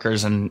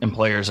coworkers and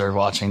employers are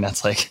watching,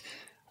 that's like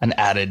an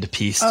added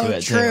piece to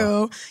it.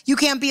 True. Too. You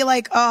can't be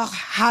like, oh,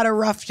 had a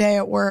rough day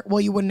at work.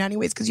 Well, you wouldn't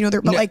anyways, because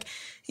like,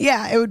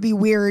 yeah, it would be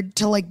weird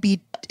to like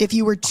if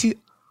you were to,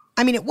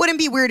 I mean, it wouldn't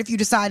be weird if you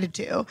decided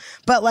to,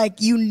 but like,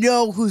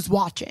 who's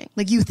watching.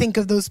 Like, you think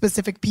of those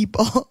specific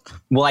people.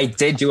 Well, I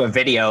did do a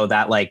video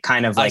that like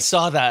kind of like. I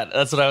saw that.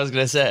 That's what I was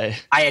going to say.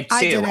 I had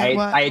two.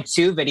 I had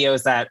two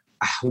videos that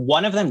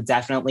one of them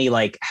definitely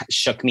like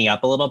shook me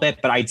up a little bit,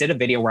 but I did a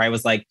video where I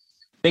was like,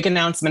 big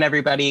announcement,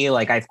 everybody.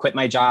 Like, I've quit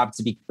my job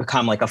to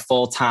become like a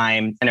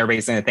full-time, and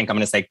everybody's going to think I'm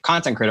going to say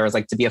content creator. I was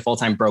like, to be a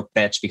full-time broke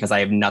bitch because I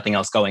have nothing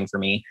else going for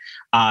me.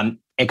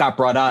 It got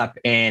brought up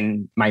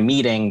in my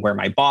meeting where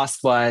my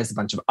boss was, a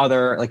bunch of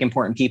other like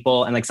important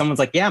people. And like, someone's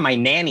like, yeah, my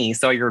nanny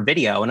saw your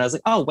video. And I was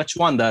like, oh, which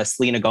one? The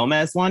Selena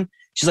Gomez one?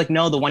 She's like,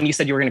 no, the one you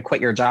said you were going to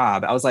quit your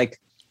job. I was like,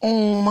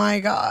 oh my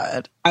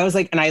God. I was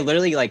like, and I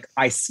literally like,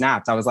 I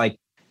snapped. I was like,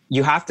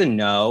 you have to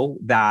know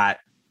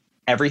that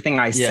everything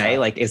I say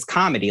like is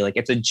comedy. Like,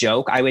 it's a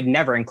joke. I would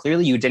never. And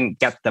clearly you didn't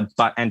get the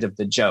butt end of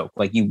the joke.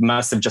 Like, you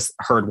must have just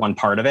heard one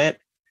part of it.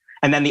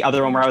 And then the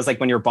other one where I was like,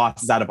 when your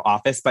boss is out of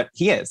office, but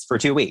he is for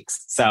 2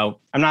 weeks. So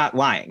I'm not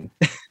lying.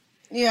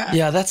 Yeah.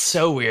 Yeah, that's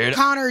so weird.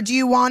 Connor, do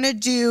you want to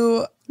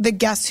do the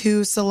Guess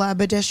Who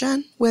Celeb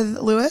edition with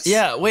Lewis?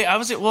 Yeah. Wait,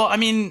 I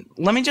mean,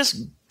 let me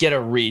just get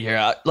a read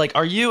here. Like,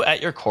 are you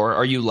at your core,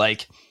 are you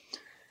like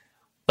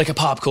a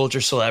pop culture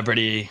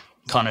celebrity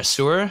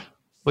connoisseur,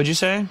 would you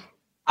say?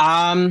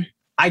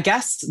 I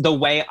guess the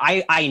way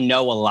I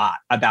know a lot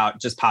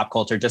about just pop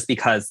culture, just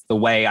because the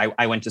way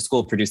I went to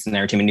school producing the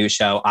Entertainment News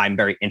Show, I'm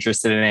very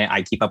interested in it.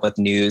 I keep up with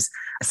news.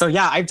 So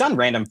yeah, I've done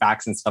random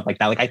facts and stuff like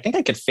that. Like, I think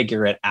I could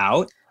figure it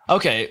out.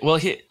 Okay. Well,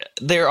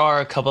 there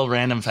are a couple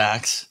random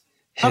facts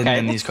hidden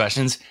in these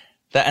questions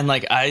and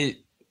like, I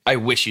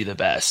wish you the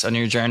best on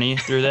your journey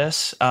through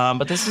this.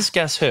 But this is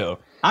Guess Who.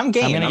 I'm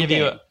game. I'm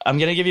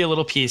going to give you a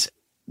little piece.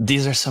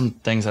 These are some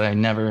things that I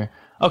never.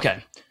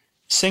 Okay.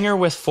 Singer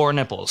with 4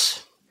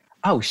 nipples.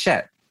 Oh,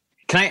 shit.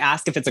 Can I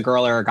ask if it's a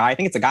girl or a guy? I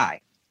think it's a guy.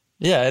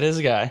 Yeah, it is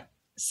a guy.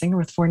 Singer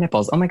with 4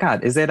 nipples. Oh my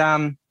God. Is it,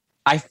 I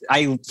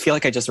feel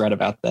like I just read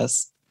about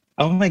this.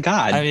 Oh my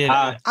God. I mean,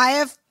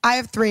 I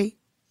have 3.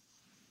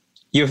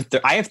 You have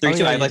I have 3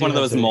 too. I have like one of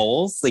those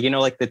moles. Like,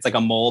 like it's like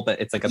a mole, but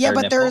it's like a third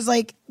nipple. There's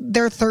like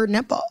their third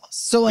nipple.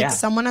 So like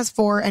someone has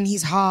 4 and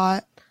he's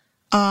hot.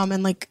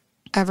 And like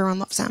everyone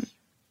loves him.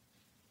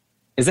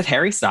 Is it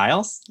Harry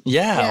Styles?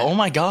 Yeah. Oh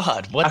my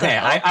God. What the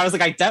hell? I was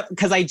like,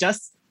 because I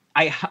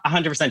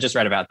 100% just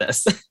read about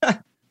this.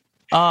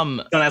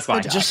 So that's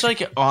why. Just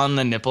like on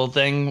the nipple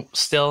thing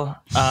still.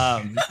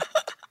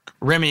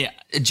 Remy,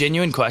 a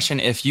genuine question.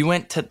 If you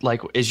went to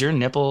like, is your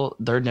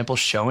third nipple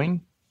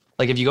showing?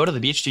 Like if you go to the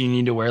beach, do you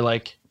need to wear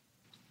like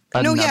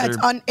another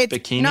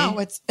bikini? No,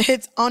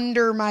 it's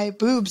under my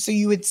boob, so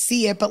you would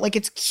see it, but like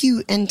it's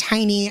cute and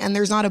tiny, and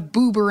there's not a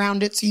boob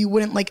around it, so you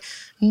wouldn't like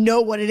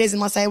know what it is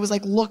unless I was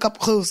like look up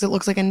close. It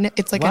looks like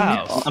it's like a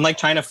nipple. I'm like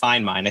trying to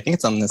find mine. I think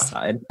it's on this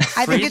side.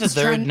 I think it's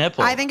the third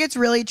nipple. I think it's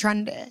really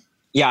trendy.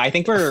 Yeah, I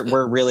think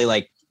we're really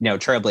like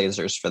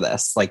trailblazers for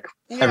this. Like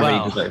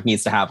everybody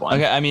needs to have one.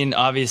 Okay, I mean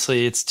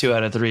obviously it's 2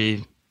 out of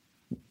 3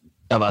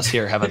 of us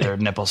here have a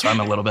third nipple, so I'm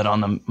a little bit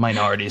on the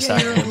minority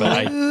side.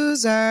 But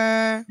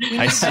loser.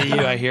 I see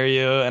you, I hear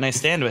you, and I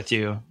stand with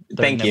you.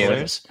 Thank you.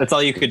 That's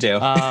all you could do.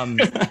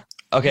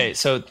 Okay,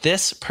 so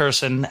this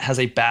person has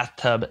a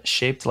bathtub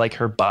shaped like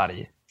her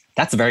body.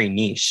 That's very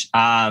niche.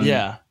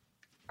 Yeah.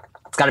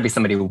 It's got to be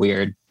somebody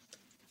weird.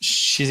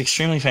 She's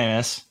extremely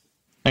famous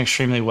and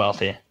extremely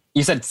wealthy.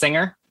 You said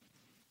singer?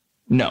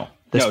 No.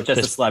 Just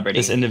a celebrity.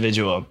 This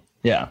individual.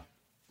 Yeah.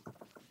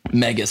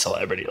 Mega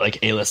celebrity, like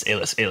A-list.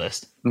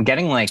 I'm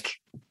getting like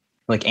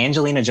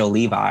Angelina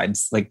Jolie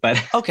vibes,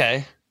 but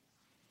okay,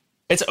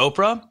 it's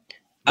Oprah,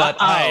 but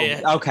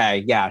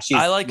okay, yeah,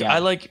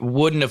 I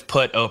wouldn't have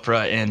put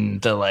Oprah in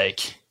the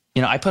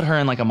I put her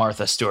in like a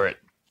Martha Stewart.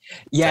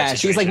 Yeah,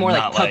 she's like more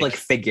like public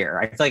figure.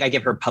 I feel like I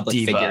give her public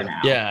diva. Figure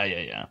now.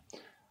 Yeah.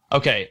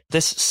 Okay,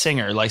 this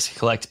singer likes to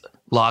collect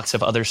locks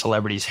of other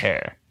celebrities'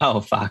 hair.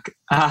 Oh fuck!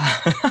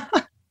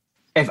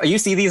 If you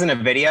see these in a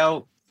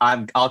video,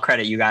 I'll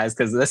credit you guys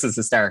because this is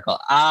hysterical.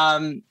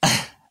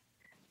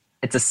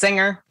 It's a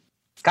singer.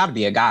 It's got to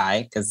be a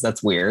guy because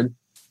that's weird.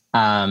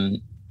 I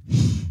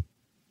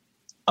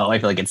feel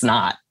like it's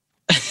not.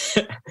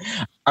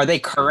 Are they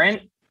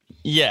current?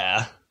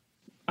 Yeah.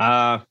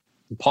 Paul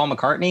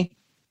McCartney?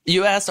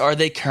 You asked, are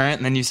they current?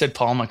 And then you said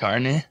Paul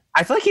McCartney.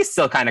 I feel like he's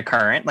still kind of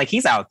current. Like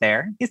he's out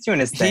there. He's doing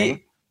his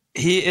thing.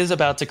 He is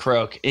about to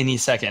croak any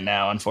second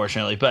now,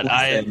 unfortunately. But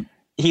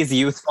he's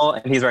youthful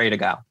and he's ready to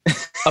go.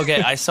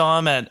 Okay, I saw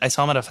him at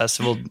a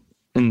festival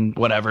in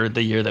whatever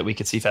the year that we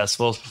could see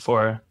festivals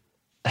before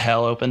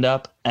hell opened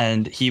up,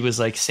 and he was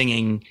like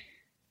singing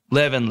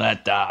 "Live and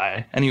Let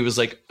Die," and he was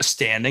like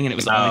standing, and it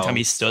was the only time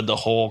he stood the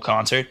whole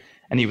concert,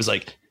 and he was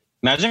like,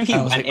 imagine if he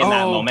went in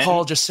that moment.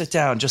 Paul, just sit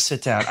down.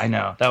 I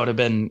know that would have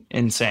been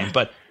insane.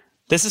 But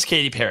this is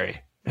Katy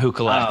Perry, who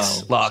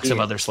collects locks of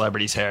other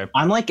celebrities' hair.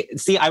 I'm like,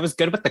 see, I was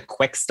good with the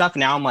quick stuff.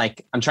 Now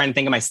I'm trying to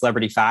think of my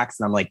celebrity facts,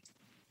 and I'm like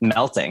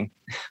melting.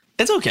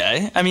 It's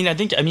okay. I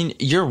mean,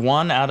 you're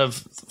 1 out of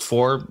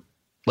 4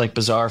 like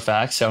bizarre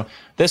facts. So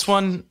this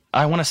one,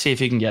 I want to see if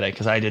you can get it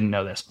because I didn't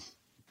know this.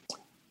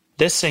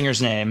 This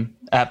singer's name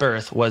at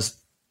birth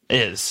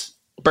is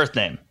birth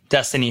name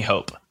Destiny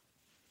Hope.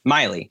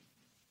 Miley.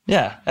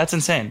 Yeah, that's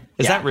insane.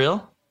 Is that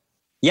real?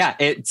 Yeah.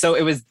 So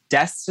it was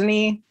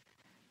Destiny,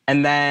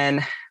 and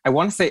then I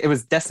want to say it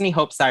was Destiny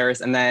Hope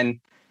Cyrus, and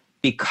then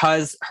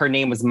because her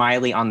name was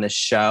Miley on the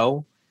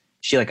show,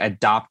 she like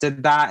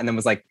adopted that and then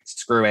was like,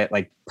 screw it,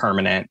 like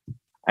permanent.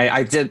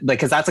 I did like,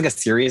 cause that's like a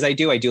series I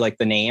do like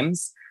the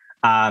names.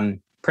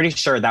 Pretty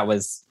sure that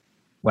was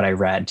what I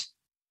read.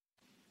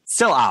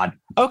 Still odd.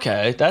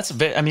 Okay.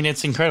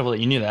 It's incredible that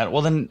you knew that.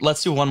 Well, then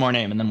let's do one more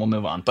name and then we'll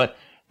move on. But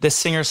this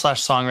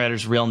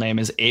singer/songwriter's real name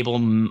is Abel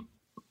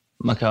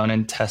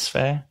McConan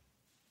Tesfaye.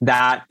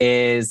 That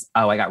is,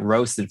 I got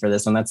roasted for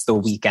this one. That's The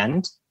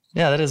Weeknd.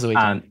 Yeah, that is The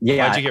Weeknd.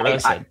 Why'd you get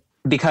roasted?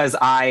 Because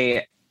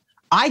I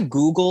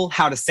Google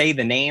how to say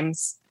the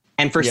names,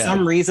 and for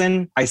some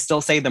reason, I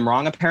still say them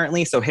wrong,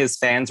 apparently. So his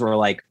fans were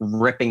like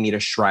ripping me to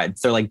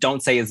shreds. They're like,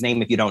 don't say his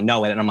name if you don't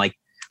know it. And I'm like,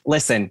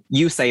 listen,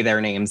 you say their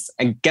names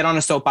and get on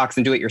a soapbox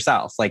and do it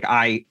yourself. Like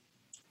I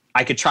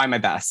could try my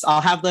best.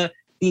 I'll have the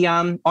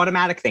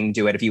automatic thing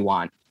do it if you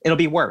want. It'll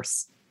be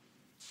worse.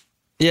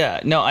 Yeah.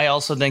 No, I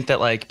also think that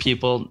like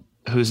people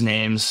whose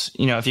names,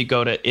 if you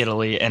go to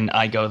Italy and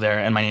I go there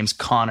and my name's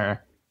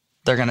Connor,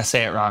 they're going to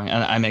say it wrong.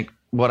 And I make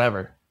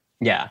whatever.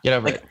 Yeah. Get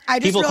over it. I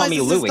just people realized call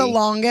me this Louis. is the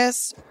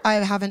longest I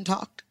haven't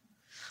talked.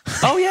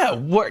 Oh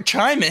yeah,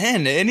 chime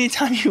in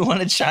anytime you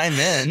want to chime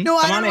in. No,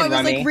 I don't know.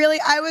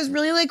 I was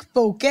really like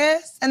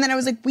focused, and then I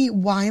was like, wait,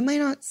 why am I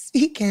not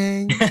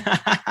speaking?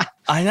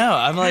 I know.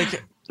 I'm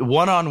like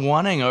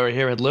one-on-oneing over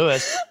here with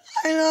Lewis.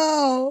 I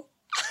know.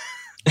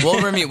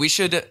 Well, Remy,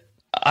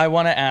 I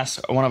want to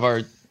ask one of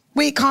our.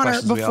 Wait,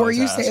 Connor, before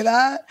you say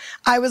that,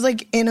 I was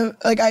like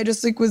I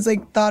just like was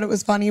like thought it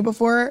was funny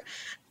before.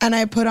 And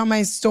I put on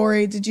my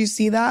story, did you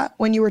see that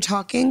when you were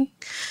talking?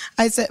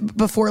 I said,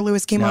 before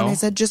Lewis came on, I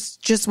said,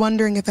 just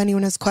wondering if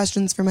anyone has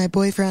questions for my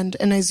boyfriend.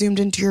 And I zoomed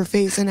into your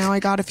face and now I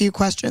got a few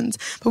questions.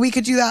 But we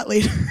could do that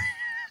later.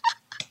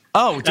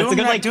 Oh, do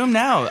them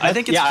now. I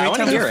think it's great. I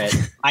want to hear it.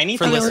 I need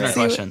for listener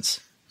questions.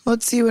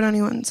 Let's see what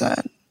anyone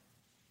said.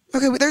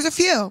 Okay, but there's a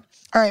few. All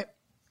right.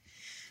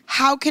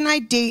 How can I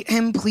date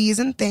him, please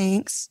and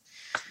thanks?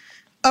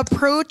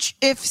 Approach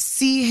if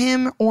see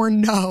him or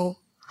no.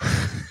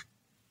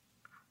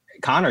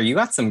 Connor, you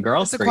got some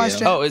girls for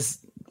question. You. Oh, is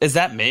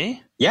that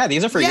me? Yeah,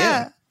 these are for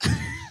you.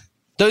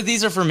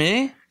 These are for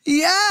me?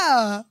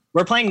 Yeah.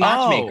 We're playing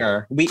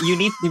matchmaker.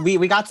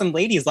 We got some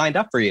ladies lined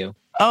up for you.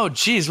 Oh,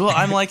 geez. Well,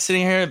 I'm like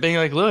sitting here being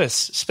like, Lewis,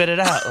 spit it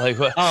out. Like,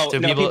 what?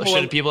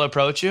 Should people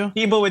approach you?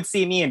 People would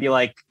see me and be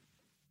like,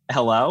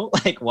 hello?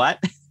 Like,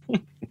 what?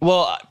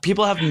 Well,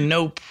 people have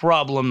no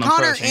problem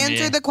approaching Connor,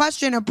 answer the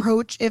question,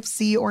 approach if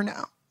C or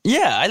no.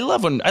 Yeah, I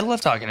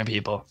love talking to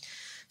people.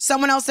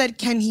 Someone else said,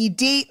 can he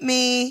date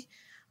me?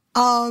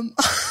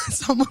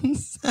 Someone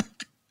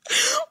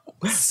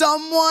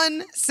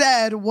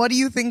said, what do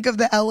you think of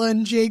the Ella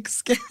and Jake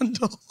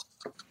scandal?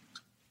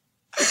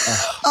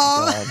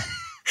 God.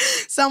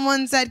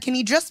 Someone said, can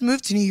he just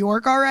move to New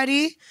York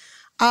already?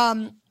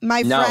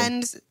 My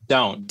friend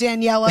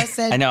Daniela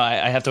said, I know,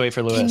 I have to wait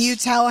for Lewis. Can you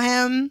tell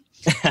him?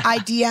 I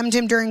DM'd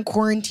him during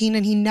quarantine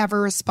and he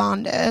never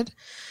responded.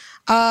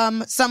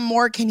 Some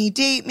more, can he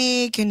date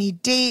me? Can he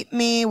date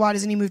me? Why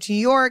doesn't he move to New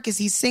York? Is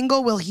he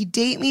single? Will he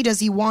date me? Does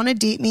he want to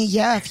date me?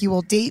 Yeah, if he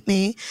will date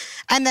me.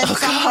 And then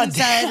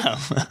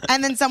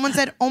someone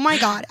said, oh my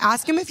God,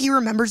 ask him if he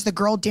remembers the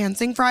girl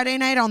dancing Friday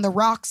night on the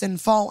rocks and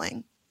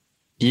falling.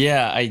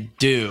 Yeah, I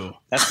do.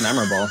 That's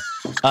memorable.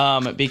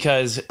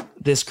 Because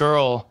this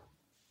girl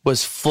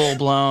was full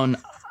blown,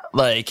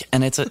 like,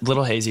 and it's a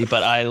little hazy,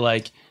 but I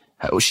like,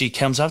 she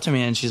comes up to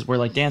me and we're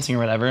like dancing or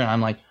whatever. And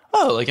I'm like,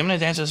 oh, like I'm going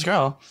to dance with this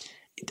girl.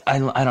 I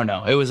don't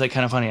know. It was like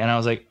kind of funny. And I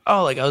was like,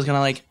 oh, like I was going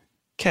to like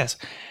kiss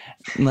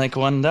like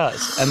one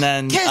does. And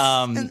then,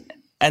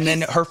 and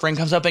then her friend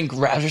comes up and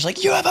grabs her. She's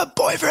like, you have a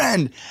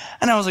boyfriend.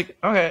 And I was like,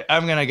 okay,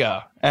 I'm going to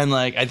go. And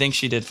like, I think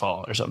she did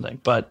fall or something,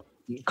 but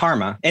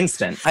karma,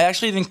 instant. I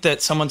actually think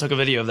that someone took a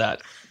video of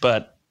that,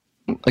 but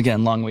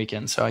again, long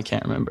weekend, so I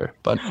can't remember.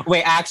 But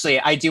wait, actually,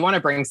 I do want to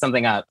bring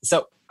something up.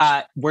 So,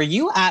 were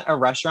you at a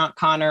restaurant,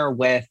 Connor,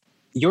 were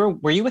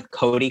you with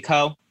Cody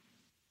Co?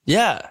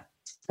 Yeah.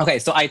 Okay,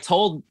 so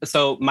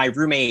my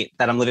roommate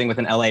that I'm living with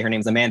in LA, her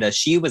name's Amanda.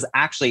 She was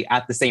actually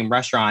at the same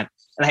restaurant,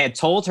 and I had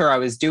told her I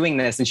was doing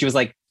this, and she was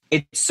like,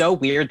 "It's so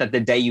weird that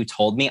the day you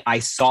told me, I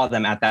saw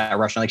them at that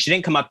restaurant." Like, she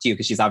didn't come up to you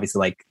because she's obviously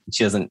like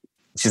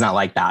she's not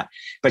like that.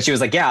 But she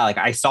was like, yeah, like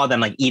I saw them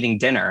like eating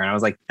dinner. And I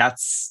was like,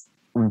 that's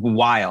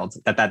wild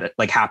that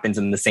like happens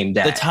in the same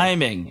day. The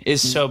timing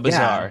is so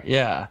bizarre.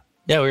 Yeah.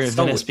 Yeah. We were at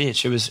Venice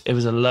Beach. It was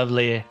a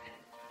lovely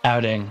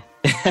outing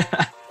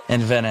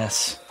in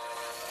Venice.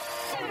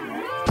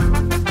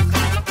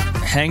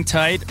 Hang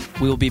tight.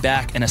 We will be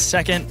back in a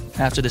second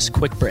after this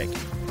quick break.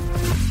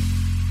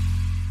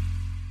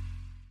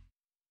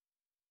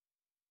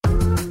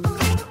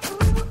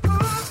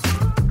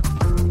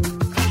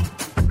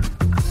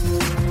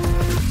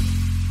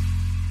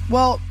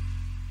 Well,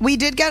 we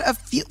did get a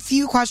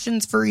few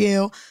questions for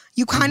you.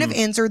 You kind of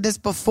answered this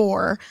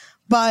before,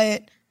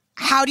 but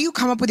how do you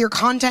come up with your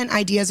content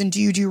ideas and do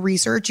you do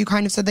research? You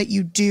kind of said that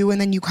you do, and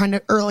then you kind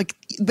of,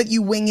 but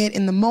you wing it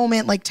in the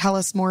moment. Like, tell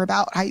us more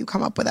about how you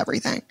come up with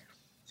everything.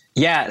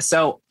 Yeah.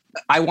 So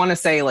I want to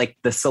say like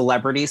the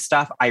celebrity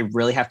stuff, I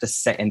really have to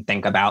sit and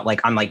think about.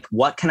 Like, I'm like,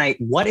 what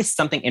is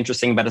something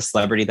interesting about a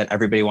celebrity that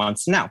everybody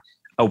wants to know?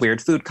 A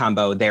weird food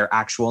combo, their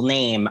actual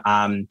name,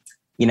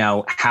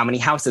 how many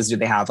houses do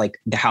they have? Like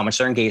how much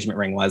their engagement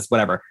ring was,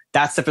 whatever.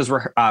 That stuff is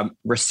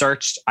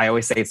researched. I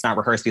always say it's not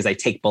rehearsed because I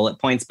take bullet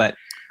points, but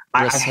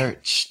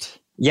researched.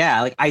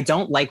 Like I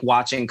don't like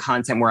watching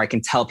content where I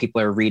can tell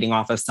people are reading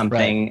off of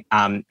something.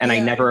 Right.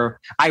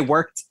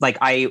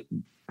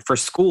 For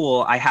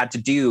school, I had to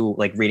do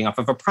like reading off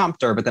of a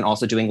prompter, but then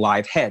also doing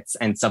live hits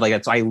and stuff like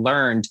that. So I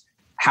learned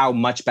how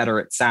much better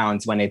it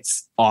sounds when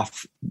it's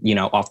off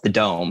the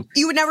dome.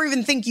 You would never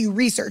even think you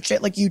research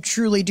it. Like you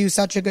truly do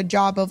such a good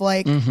job of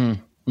like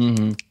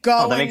going.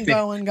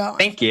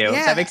 Thank you.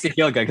 Yeah. That makes me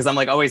feel good because I'm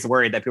like always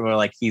worried that people are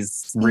like,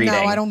 he's reading.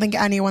 No, I don't think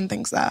anyone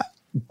thinks that.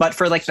 But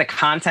for like the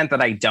content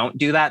that I don't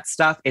do that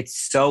stuff, it's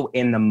so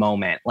in the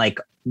moment. Like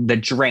the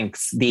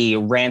drinks, the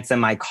rants in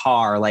my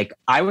car. Like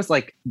I was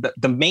like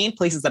the main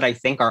places that I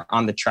think are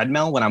on the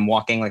treadmill when I'm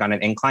walking like on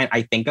an incline.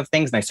 I think of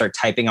things and I start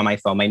typing on my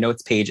phone. My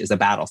notes page is a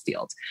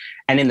battlefield.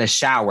 And in the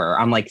shower,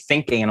 I'm like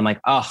thinking and I'm like,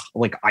 oh,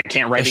 like I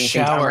can't write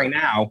anything down right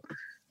now.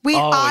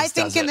 I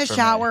think in the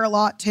shower a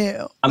lot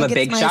too. I'm a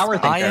big shower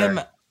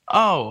thinker.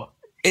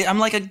 I'm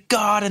like a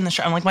god in the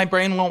shower. I'm like, my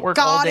brain won't work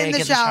all day. In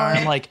the shower.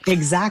 I'm like,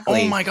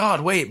 exactly. Oh my God,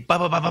 wait.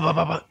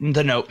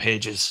 The note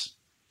pages.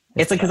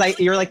 It's like, because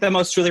you're like the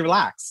most truly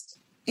relaxed.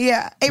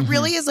 Yeah. It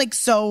really is like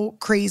so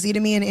crazy to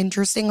me and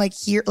interesting. Like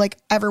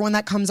everyone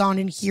that comes on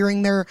and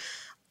hearing their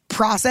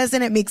process.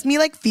 And it makes me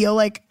like feel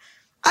like,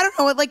 I don't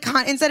know, like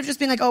instead of just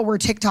being like, oh, we're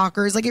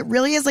TikTokers, like it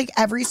really is like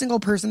every single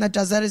person that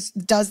does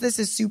this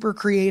is super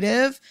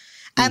creative.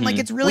 And like,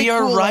 it's really cool.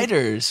 We are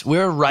writers.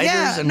 We're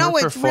writers and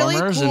we're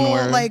performers. Really cool. And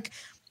we're like,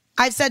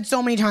 I've said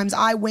so many times,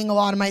 I wing a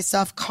lot of my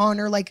stuff.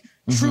 Connor like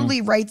truly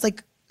writes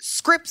like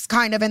scripts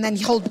kind of, and then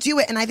he'll do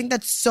it. And I think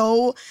that's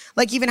so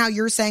like, even how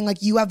you're saying,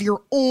 like you have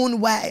your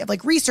own way of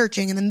like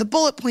researching and then the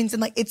bullet points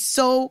and like, it's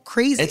so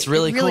crazy. It's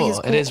really cool.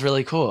 It is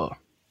really cool.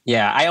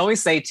 Yeah. I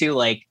always say too,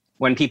 like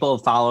when people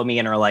follow me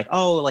and are like,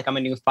 oh, like I'm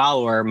a new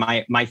follower,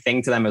 my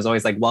thing to them is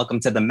always like,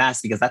 welcome to the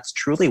mess, because that's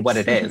truly what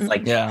it is.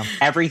 Like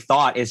every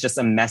thought is just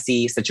a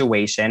messy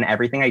situation.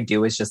 Everything I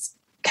do is just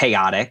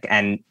chaotic.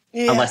 And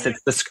unless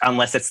it's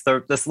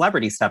the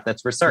celebrity stuff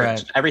that's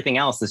researched, everything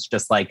else is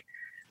just like,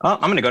 oh,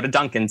 I'm going to go to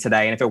Dunkin'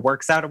 today. And if it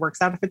works out, it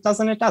works out. If it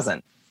doesn't, it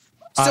doesn't.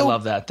 So, I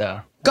love that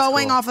though.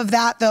 Going off of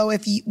that though,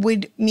 if you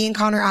would, me and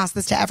Connor ask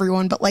this to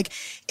everyone, but like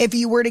if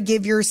you were to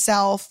give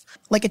yourself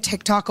like a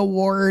TikTok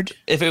award.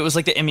 If it was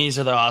like the Emmys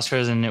or the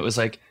Oscars and it was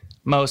like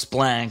most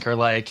blank or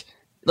like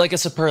a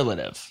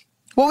superlative.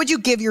 What would you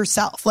give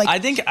yourself? Like,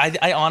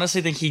 I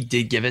honestly think he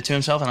did give it to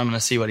himself, and I'm going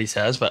to see what he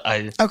says, but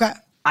Okay.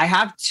 I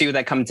have two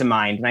that come to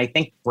mind, and I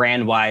think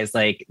brand wise,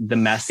 like the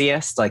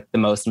messiest, like the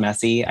most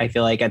messy, I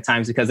feel like at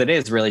times, because it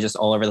is really just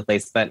all over the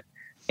place. But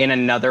in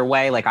another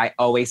way, like I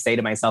always say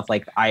to myself,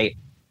 like I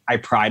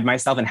pride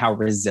myself in how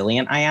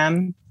resilient I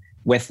am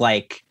with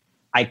like,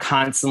 I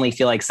constantly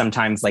feel like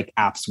sometimes like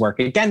apps work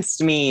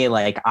against me.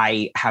 Like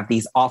I have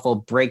these awful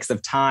breaks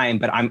of time,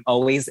 but I'm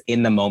always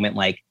in the moment.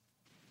 Like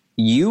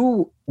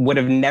you would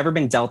have never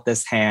been dealt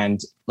this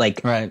hand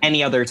like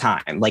any other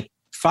time. Like,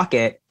 fuck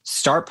it.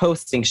 Start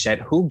posting shit.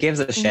 Who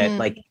gives a shit?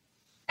 Like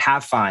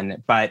have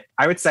fun. But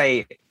I would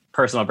say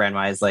personal brand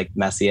wise, like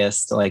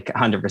messiest, like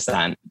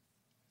 100%.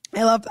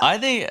 I love that. I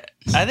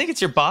think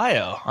it's your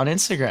bio on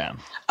Instagram.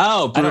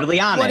 Oh, brutally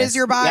honest. What is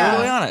your bio? Yeah.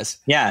 Brutally honest.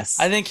 Yes.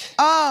 I think.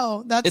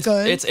 Oh, that's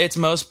good. It's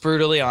most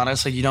brutally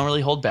honest. Like you don't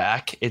really hold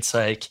back. It's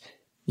like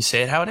you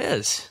say it how it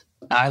is.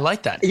 I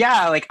like that.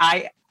 Yeah. Like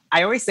I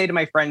always say to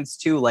my friends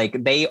too,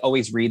 like they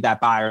always read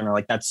that bio and are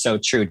like, that's so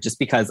true. Just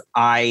because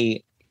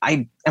I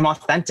am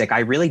authentic. I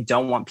really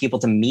don't want people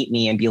to meet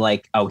me and be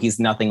like, oh, he's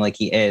nothing like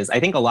he is. I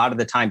think a lot of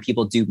the time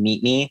people do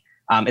meet me.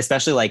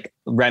 Especially like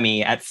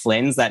Remy at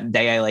Flynn's that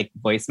day I like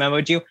voice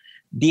memoed you.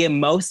 The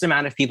most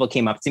amount of people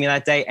came up to me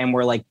that day and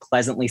were like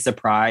pleasantly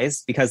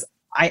surprised because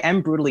I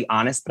am brutally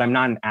honest, but I'm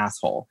not an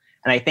asshole.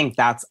 And I think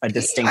that's a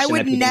distinction. I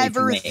would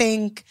never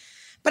think,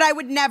 but I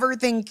would never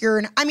think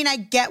you're I mean, I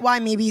get why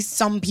maybe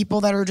some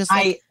people that are just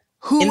like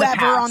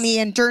whoever on the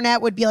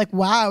internet would be like,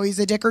 wow, he's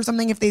a dick or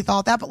something if they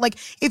thought that. But like,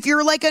 if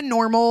you're like a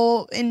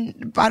normal,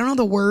 and I don't know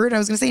the word, I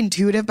was going to say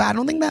intuitive, but I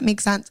don't think that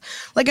makes sense.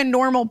 Like a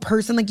normal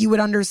person, like you would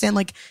understand,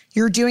 like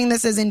you're doing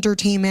this as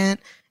entertainment.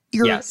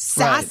 You're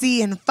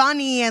sassy and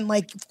funny and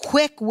like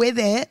quick with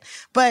it,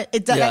 but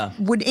it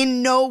would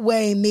in no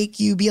way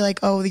make you be like,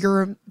 oh,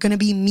 you're going to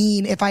be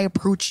mean if I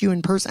approach you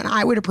in person.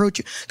 I would approach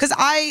you because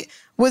I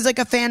was like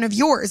a fan of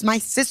yours. My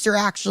sister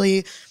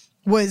actually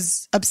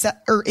was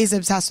upset or is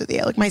obsessed with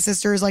you. Like my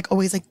sister is like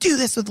always like, do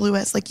this with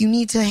Lewis. Like you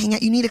need to hang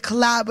out. You need to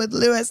collab with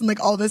Lewis and like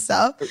all this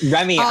stuff.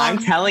 Remy, I'm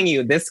telling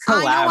you, this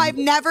collab. I know I've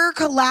never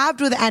collabed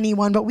with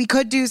anyone, but we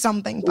could do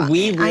something fun.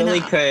 We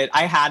really could.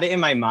 I had it in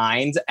my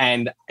mind.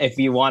 And if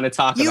you want to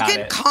talk about it. You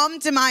can come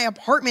to my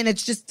apartment.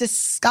 It's just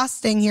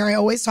disgusting here. I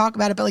always talk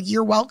about it, but like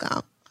you're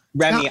welcome.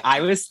 Remy,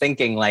 I was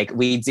thinking like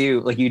you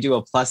do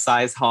a plus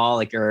size haul,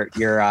 like your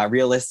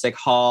realistic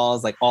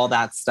hauls, like all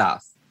that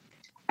stuff.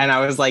 And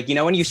I was like, you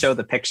know, when you show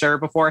the picture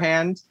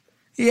beforehand,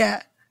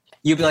 you'd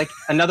be like,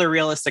 another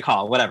realistic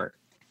haul, whatever.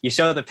 You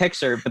show the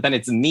picture, but then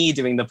it's me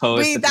doing the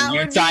post, and then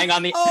you're trying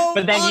on the,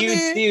 but then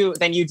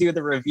you do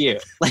the review.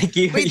 Like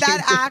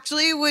that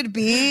actually would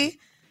be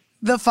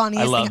the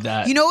funniest. I love thing.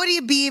 that. You know what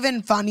would be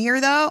even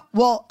funnier though?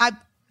 Well,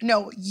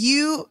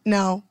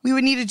 we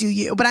would need to do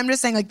you, but I'm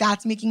just saying like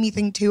that's making me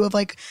think too of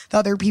like the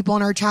other people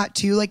in our chat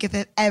too. Like if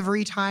it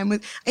every time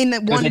with in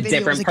that one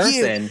video was like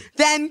person. You,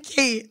 then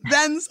Kate,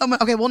 then someone.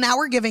 Okay, well now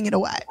we're giving it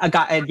away.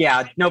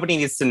 Nobody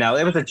needs to know.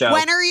 It was a joke.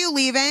 When are you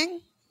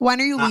leaving? When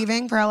are you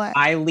leaving for LA?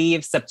 I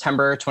leave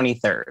September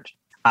 23rd.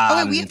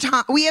 Okay, we have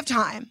time. We have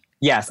time.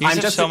 Yes, I'm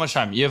just so much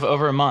time. You have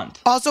over a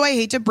month. Also, I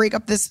hate to break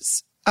up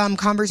this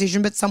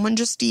conversation, but someone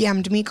just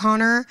DM'd me,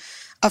 Connor,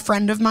 a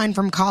friend of mine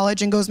from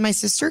college, and goes, my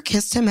sister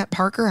kissed him at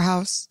Parker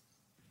House.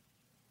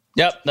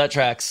 Yep, that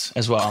tracks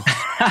as well.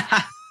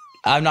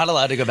 I'm not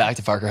allowed to go back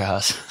to Parker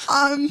House.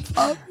 I'm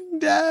fucking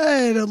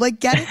dead. Like,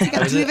 get it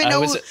together. Do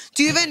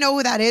you even know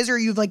who that is, or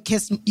you've like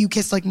kissed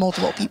like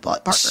multiple people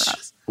at Parker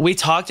House? We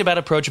talked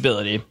about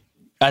approachability.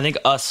 I think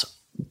us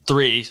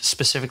three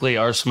specifically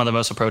are some of the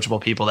most approachable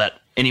people that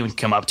anyone can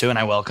come up to, and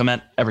I welcome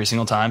it every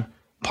single time.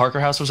 Parker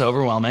House was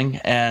overwhelming,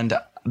 and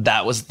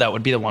that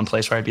would be the one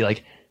place where I'd be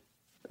like,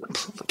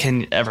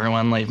 can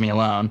everyone leave me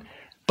alone?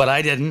 But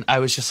I didn't. I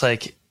was just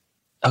like,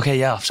 okay,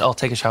 yeah, I'll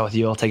take a shot with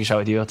you. I'll take a shot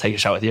with you. I'll take a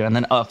shot with you. And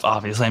then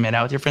obviously I made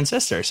out with your friend's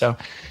sister. So,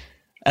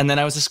 and then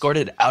I was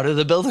escorted out of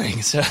the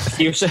building. So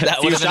that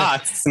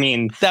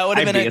would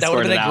have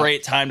been a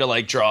great time to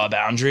like draw a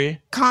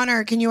boundary.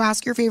 Connor, can you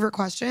ask your favorite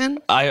question?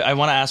 I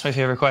want to ask my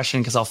favorite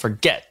question because I'll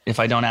forget if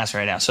I don't ask it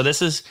right now. So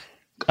this is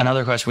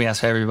another question we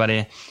ask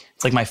everybody.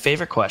 It's like my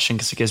favorite question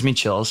because it gives me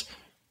chills.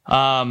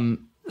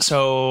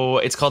 So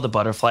it's called the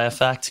butterfly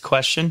effect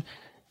question.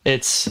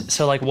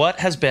 So like, what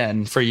has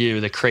been for you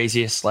the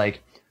craziest,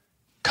 like,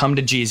 come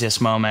to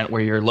Jesus moment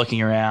where you're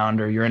looking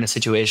around or you're in a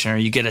situation or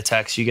you get a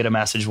text, you get a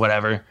message,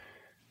 whatever,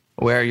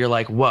 where you're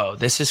like, whoa,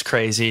 this is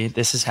crazy.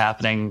 This is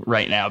happening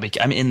right now.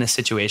 I'm in this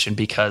situation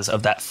because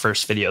of that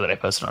first video that I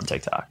posted on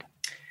TikTok.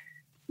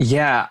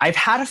 Yeah, I've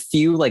had a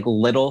few like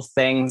little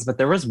things, but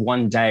there was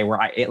one day where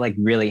it like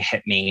really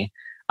hit me.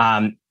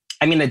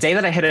 I mean, the day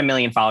that I hit 1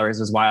 million followers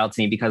was wild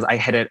to me because I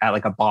hit it at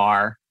like a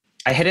bar.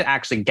 I hit it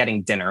actually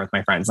getting dinner with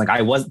my friends. Like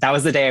that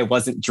was the day I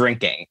wasn't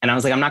drinking. And I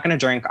was like, I'm not going to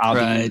drink. I'll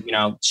be,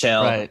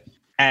 chill. Right.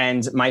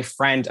 And my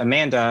friend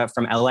Amanda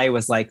from LA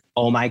was like,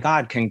 oh my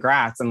God,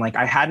 congrats. And like,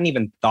 I hadn't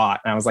even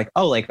thought. And I was like,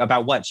 oh, like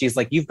about what? She's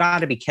like, you've got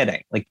to be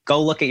kidding. Like,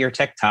 go look at your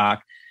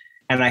TikTok.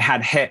 And I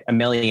had hit 1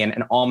 million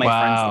and all my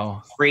friends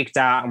like, freaked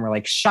out and were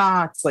like,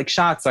 shots.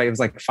 So I was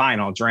like, fine,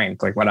 I'll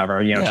drink, like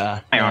whatever,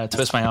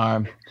 twist my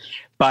arm.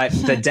 But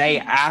the day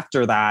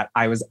after that,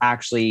 I was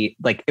actually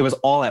like, it was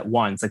all at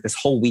once. Like this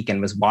whole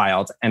weekend was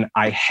wild. And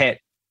I hit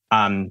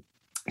the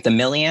 1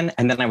 million.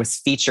 And then I was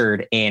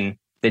featured in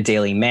the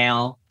Daily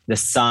Mail, the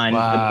Sun,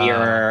 the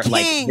Mirror,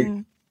 like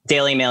the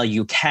Daily Mail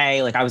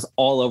UK. Like I was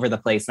all over the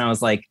place. And I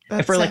was like,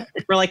 for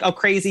like a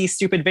crazy,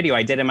 stupid video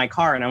I did in my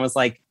car. And I was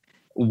like,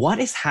 what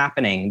is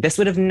happening? This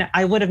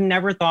I would have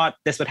never thought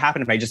this would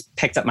happen if I just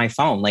picked up my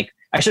phone. Like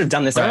I should have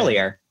done this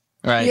earlier.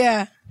 Right.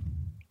 Yeah.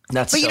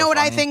 But you know what?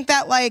 I think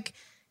that like,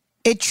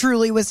 it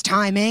truly was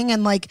timing.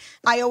 And like,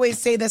 I always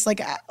say this,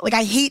 like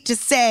I hate to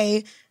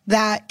say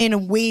that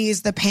in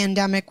ways the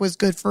pandemic was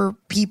good for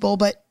people,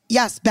 but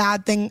yes,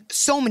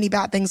 so many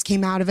bad things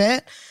came out of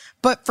it.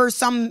 But for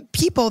some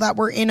people that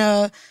were in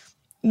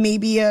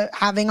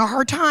having a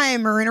hard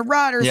time or in a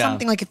rut or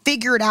something, like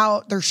figured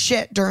out their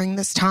shit during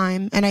this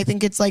time. And I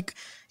think it's like,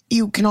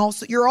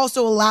 you're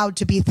also allowed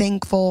to be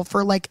thankful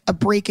for like a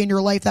break in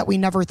your life that we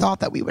never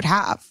thought that we would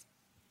have.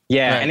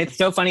 Yeah. Right. And it's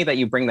so funny that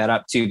you bring that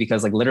up too,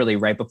 because like literally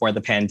right before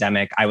the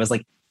pandemic, I was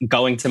like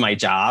going to my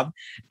job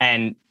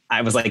and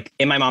I was like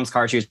in my mom's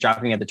car. She was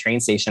dropping me at the train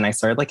station. I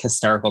started like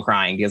hysterical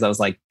crying because I was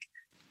like,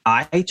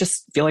 I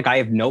just feel like I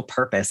have no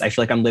purpose. I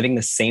feel like I'm living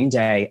the same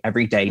day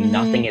every day. Mm-hmm.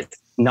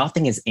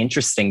 Nothing is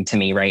interesting to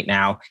me right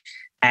now.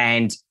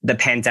 And the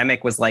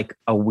pandemic was like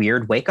a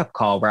weird wake up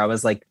call where I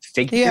was like,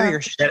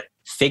 figure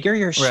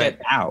your shit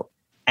out.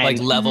 And,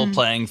 like level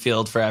playing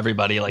field for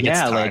everybody. Like it's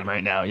time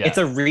right now. Yeah. It's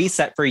a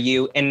reset for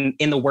you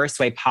in the worst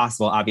way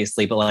possible,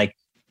 obviously, but like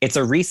it's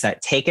a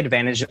reset. Take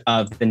advantage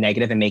of the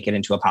negative and make it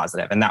into a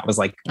positive. And that was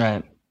like,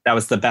 that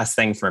was the best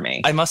thing for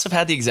me. I must have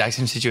had the exact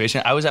same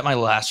situation. I was at my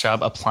last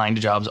job applying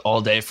to jobs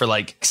all day for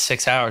like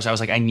 6 hours. I was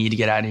like, I need to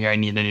get out of here. I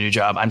need a new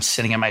job. I'm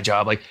sitting at my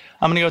job. Like,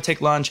 I'm going to go take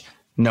lunch.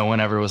 No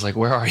one ever was like,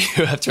 where are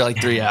you after like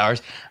 3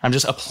 hours? I'm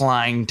just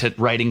applying to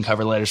writing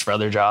cover letters for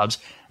other jobs.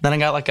 Then I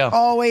got let go.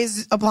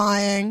 Always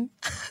applying.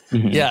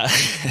 Mm-hmm. Yeah.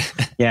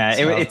 Yeah.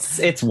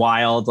 It's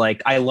wild.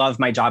 Like I love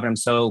my job and I'm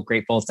so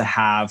grateful to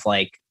have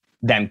like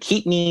them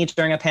keep me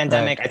during a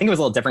pandemic. Right. I think it was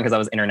a little different because I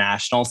was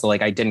international. So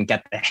like I didn't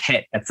get the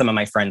hit that some of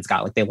my friends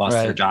got. Like they lost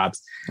their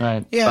jobs.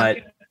 Right. Yeah.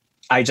 But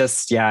I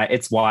just,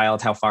 it's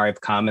wild how far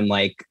I've come. And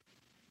like,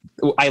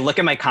 I look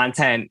at my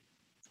content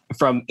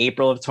from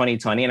April of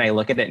 2020 and I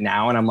look at it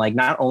now and I'm like,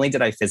 not only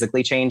did I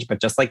physically change, but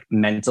just like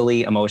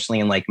mentally, emotionally,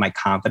 and like my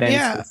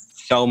confidence is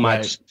so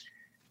much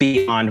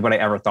beyond what I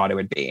ever thought it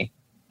would be.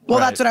 Well,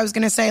 that's what I was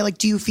going to say. Like,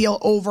 do you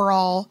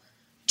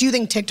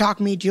think TikTok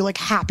made you like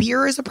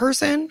happier as a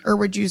person? Or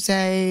would you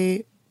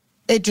say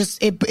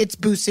it's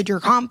boosted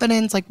your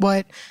confidence? Like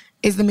what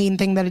is the main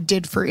thing that it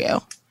did for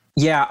you?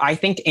 Yeah, I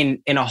think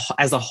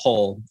as a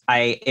whole,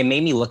 it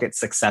made me look at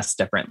success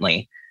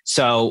differently.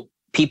 So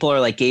people are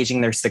like gauging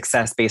their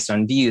success based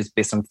on views,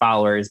 based on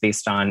followers,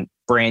 based on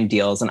brand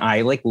deals. And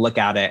I like look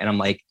at it and I'm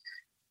like,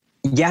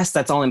 yes,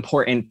 that's all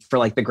important for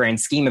like the grand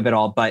scheme of it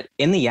all. But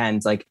in the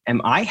end, like, am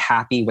I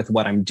happy with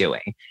what I'm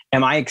doing?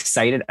 Am I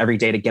excited every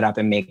day to get up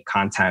and make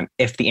content?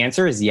 If the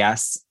answer is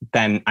yes,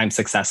 then I'm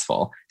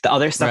successful. The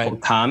other stuff will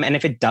come. And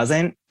if it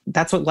doesn't,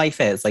 that's what life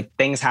is. Like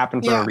things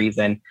happen for a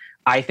reason.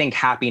 I think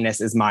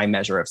happiness is my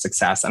measure of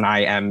success. And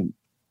I am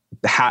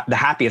the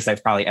happiest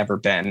I've probably ever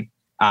been.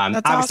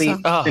 Obviously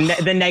awesome.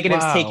 The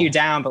negatives take you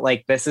down, but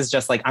like, this is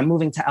just like, I'm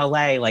moving to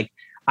LA. Like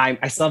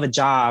I still have a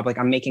job. Like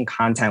I'm making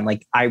content.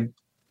 Like I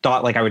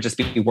thought like I would just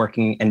be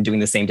working and doing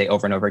the same day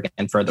over and over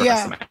again for the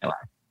rest of my life.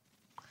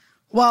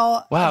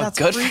 Well, wow, that's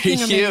good for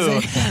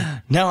you.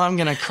 No, I'm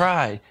going to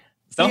cry.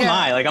 So am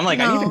I. Like, I'm like,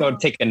 I need to go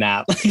take a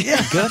nap.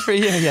 Good for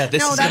you. Yeah,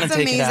 this is going to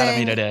take it out of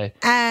me today.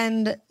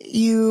 And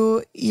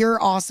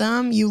you're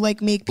awesome. You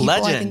like make people,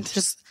 I think,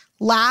 just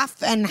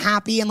laugh and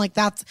happy. And like,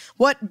 that's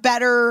what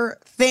better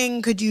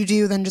thing could you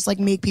do than just like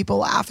make people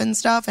laugh and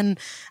stuff. And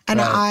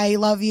I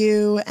love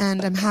you.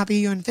 And I'm happy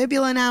you and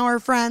Fibula now are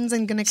friends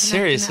and going to connect.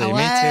 Seriously, in LA.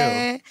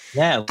 Me too.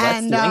 Yeah,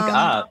 let's link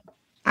up.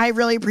 I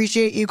really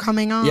appreciate you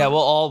coming on. Yeah, we'll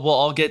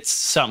all get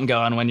something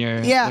going when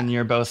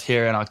you're both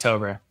here in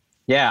October.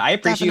 Yeah, I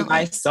appreciate you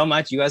guys so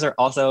much. You guys are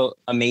also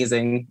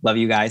amazing. Love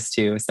you guys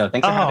too. So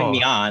thanks for having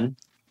me on.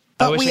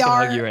 I wish I could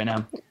hug you right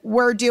now.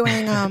 We're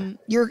doing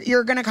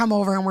you're gonna come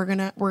over and we're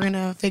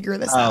gonna figure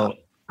this out.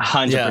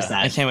 100%. Yeah,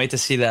 I can't wait to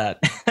see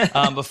that.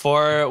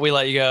 Before we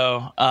let you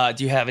go,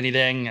 do you have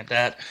anything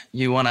that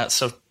you wanna?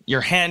 So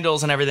your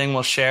handles and everything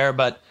we'll share,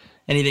 but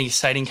anything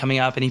exciting coming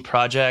up? Any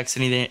projects?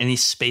 Any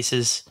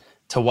spaces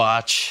to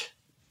watch?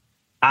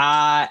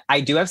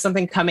 I do have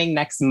something coming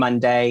next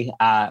Monday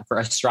for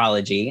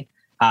astrology.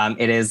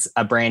 It is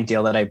a brand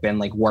deal that I've been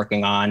like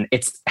working on.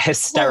 It's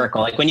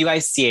hysterical. Like when you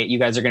guys see it, you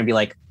guys are going to be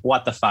like,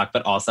 what the fuck?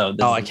 But also,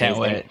 I can't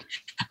wait.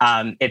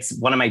 It's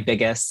one of my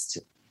biggest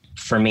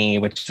for me,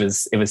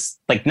 it was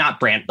like not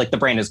brand, like the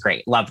brand is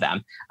great. Love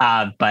them.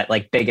 But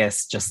like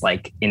biggest, just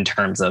like in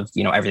terms of,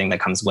 everything that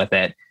comes with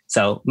it.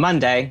 So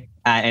Monday,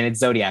 and it's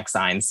zodiac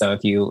signs. So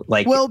if you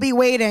like, we'll be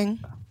waiting.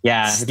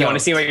 Yeah. Stoked. If you want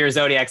to see what your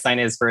zodiac sign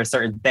is for a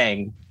certain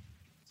thing,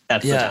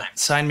 that's the time.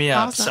 Sign me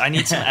up. Awesome. I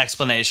need some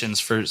explanations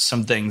for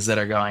some things that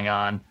are going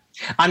on.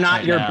 I'm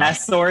not your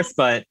best source,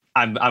 but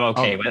I'm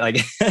okay with like.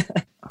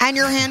 And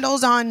your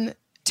handles on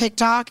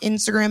TikTok,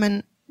 Instagram,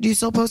 and do you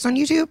still post on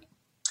YouTube?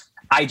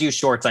 I do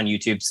shorts on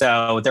YouTube,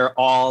 so they're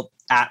all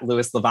at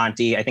Louis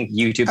Levanti. I think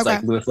YouTube's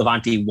like Louis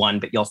Levanti 1,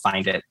 but you'll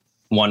find it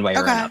one way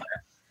or another.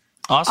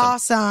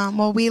 Awesome.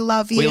 Well, we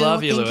love you. We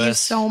love you, Thank Louis. you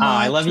so much.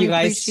 I love you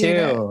guys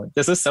too.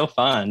 This is so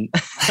fun.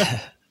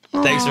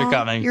 Thanks for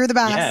coming. You're the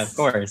best. Yeah, of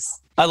course.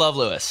 I love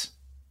Louis.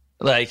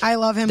 Like I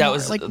love him.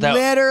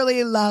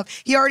 Literally love.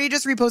 He already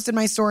just reposted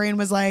my story and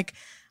was like,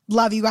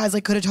 "Love you guys.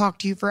 Like, could have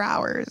talked to you for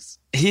hours."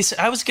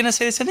 I was gonna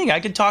say the same thing. I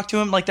could talk to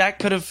him. Like that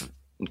could have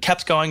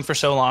kept going for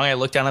so long. I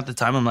looked down at the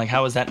time. I'm like,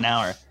 how was that an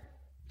hour?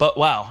 But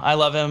wow, I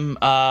love him.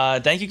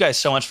 Thank you guys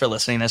so much for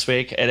listening this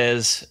week.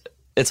 It's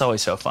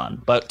always so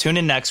fun. But tune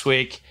in next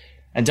week.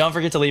 And don't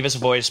forget to leave us a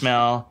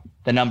voicemail.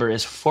 The number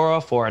is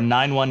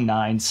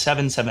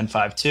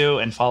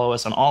 404-919-7752. And follow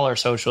us on all our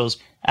socials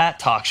at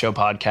Talk Show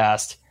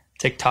Podcast,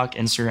 TikTok,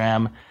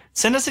 Instagram.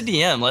 Send us a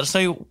DM. Let us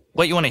know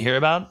what you want to hear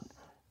about.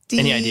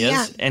 Any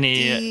ideas?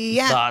 Any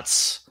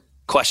thoughts,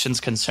 questions,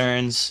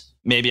 concerns?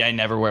 Maybe I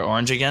never wear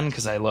orange again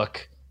because I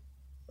look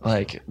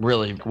like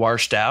really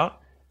washed out.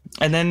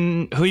 And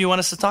then who you want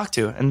us to talk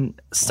to and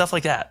stuff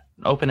like that.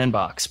 Open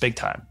inbox, big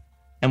time.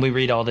 And we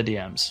read all the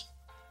DMs.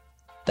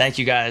 Thank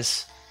you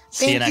guys.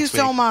 See you next week. Thank you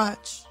so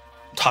much.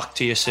 Talk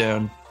to you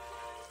soon.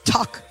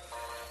 Talk.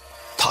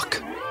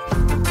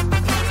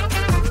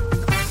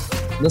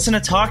 Listen to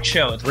Talk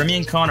Show with Remy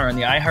and Connor on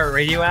the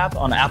iHeartRadio app,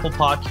 on Apple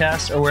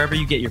Podcasts, or wherever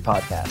you get your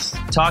podcasts.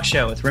 Talk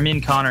Show with Remy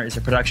and Connor is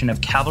a production of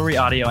Cavalry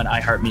Audio and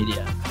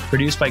iHeartMedia.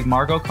 Produced by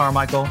Margot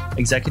Carmichael,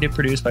 executive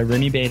produced by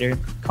Remy Bader,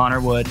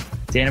 Connor Wood,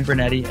 Dana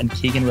Brunetti, and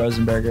Keegan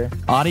Rosenberger.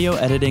 Audio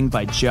editing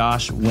by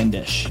Josh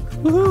Windish.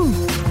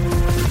 Woohoo!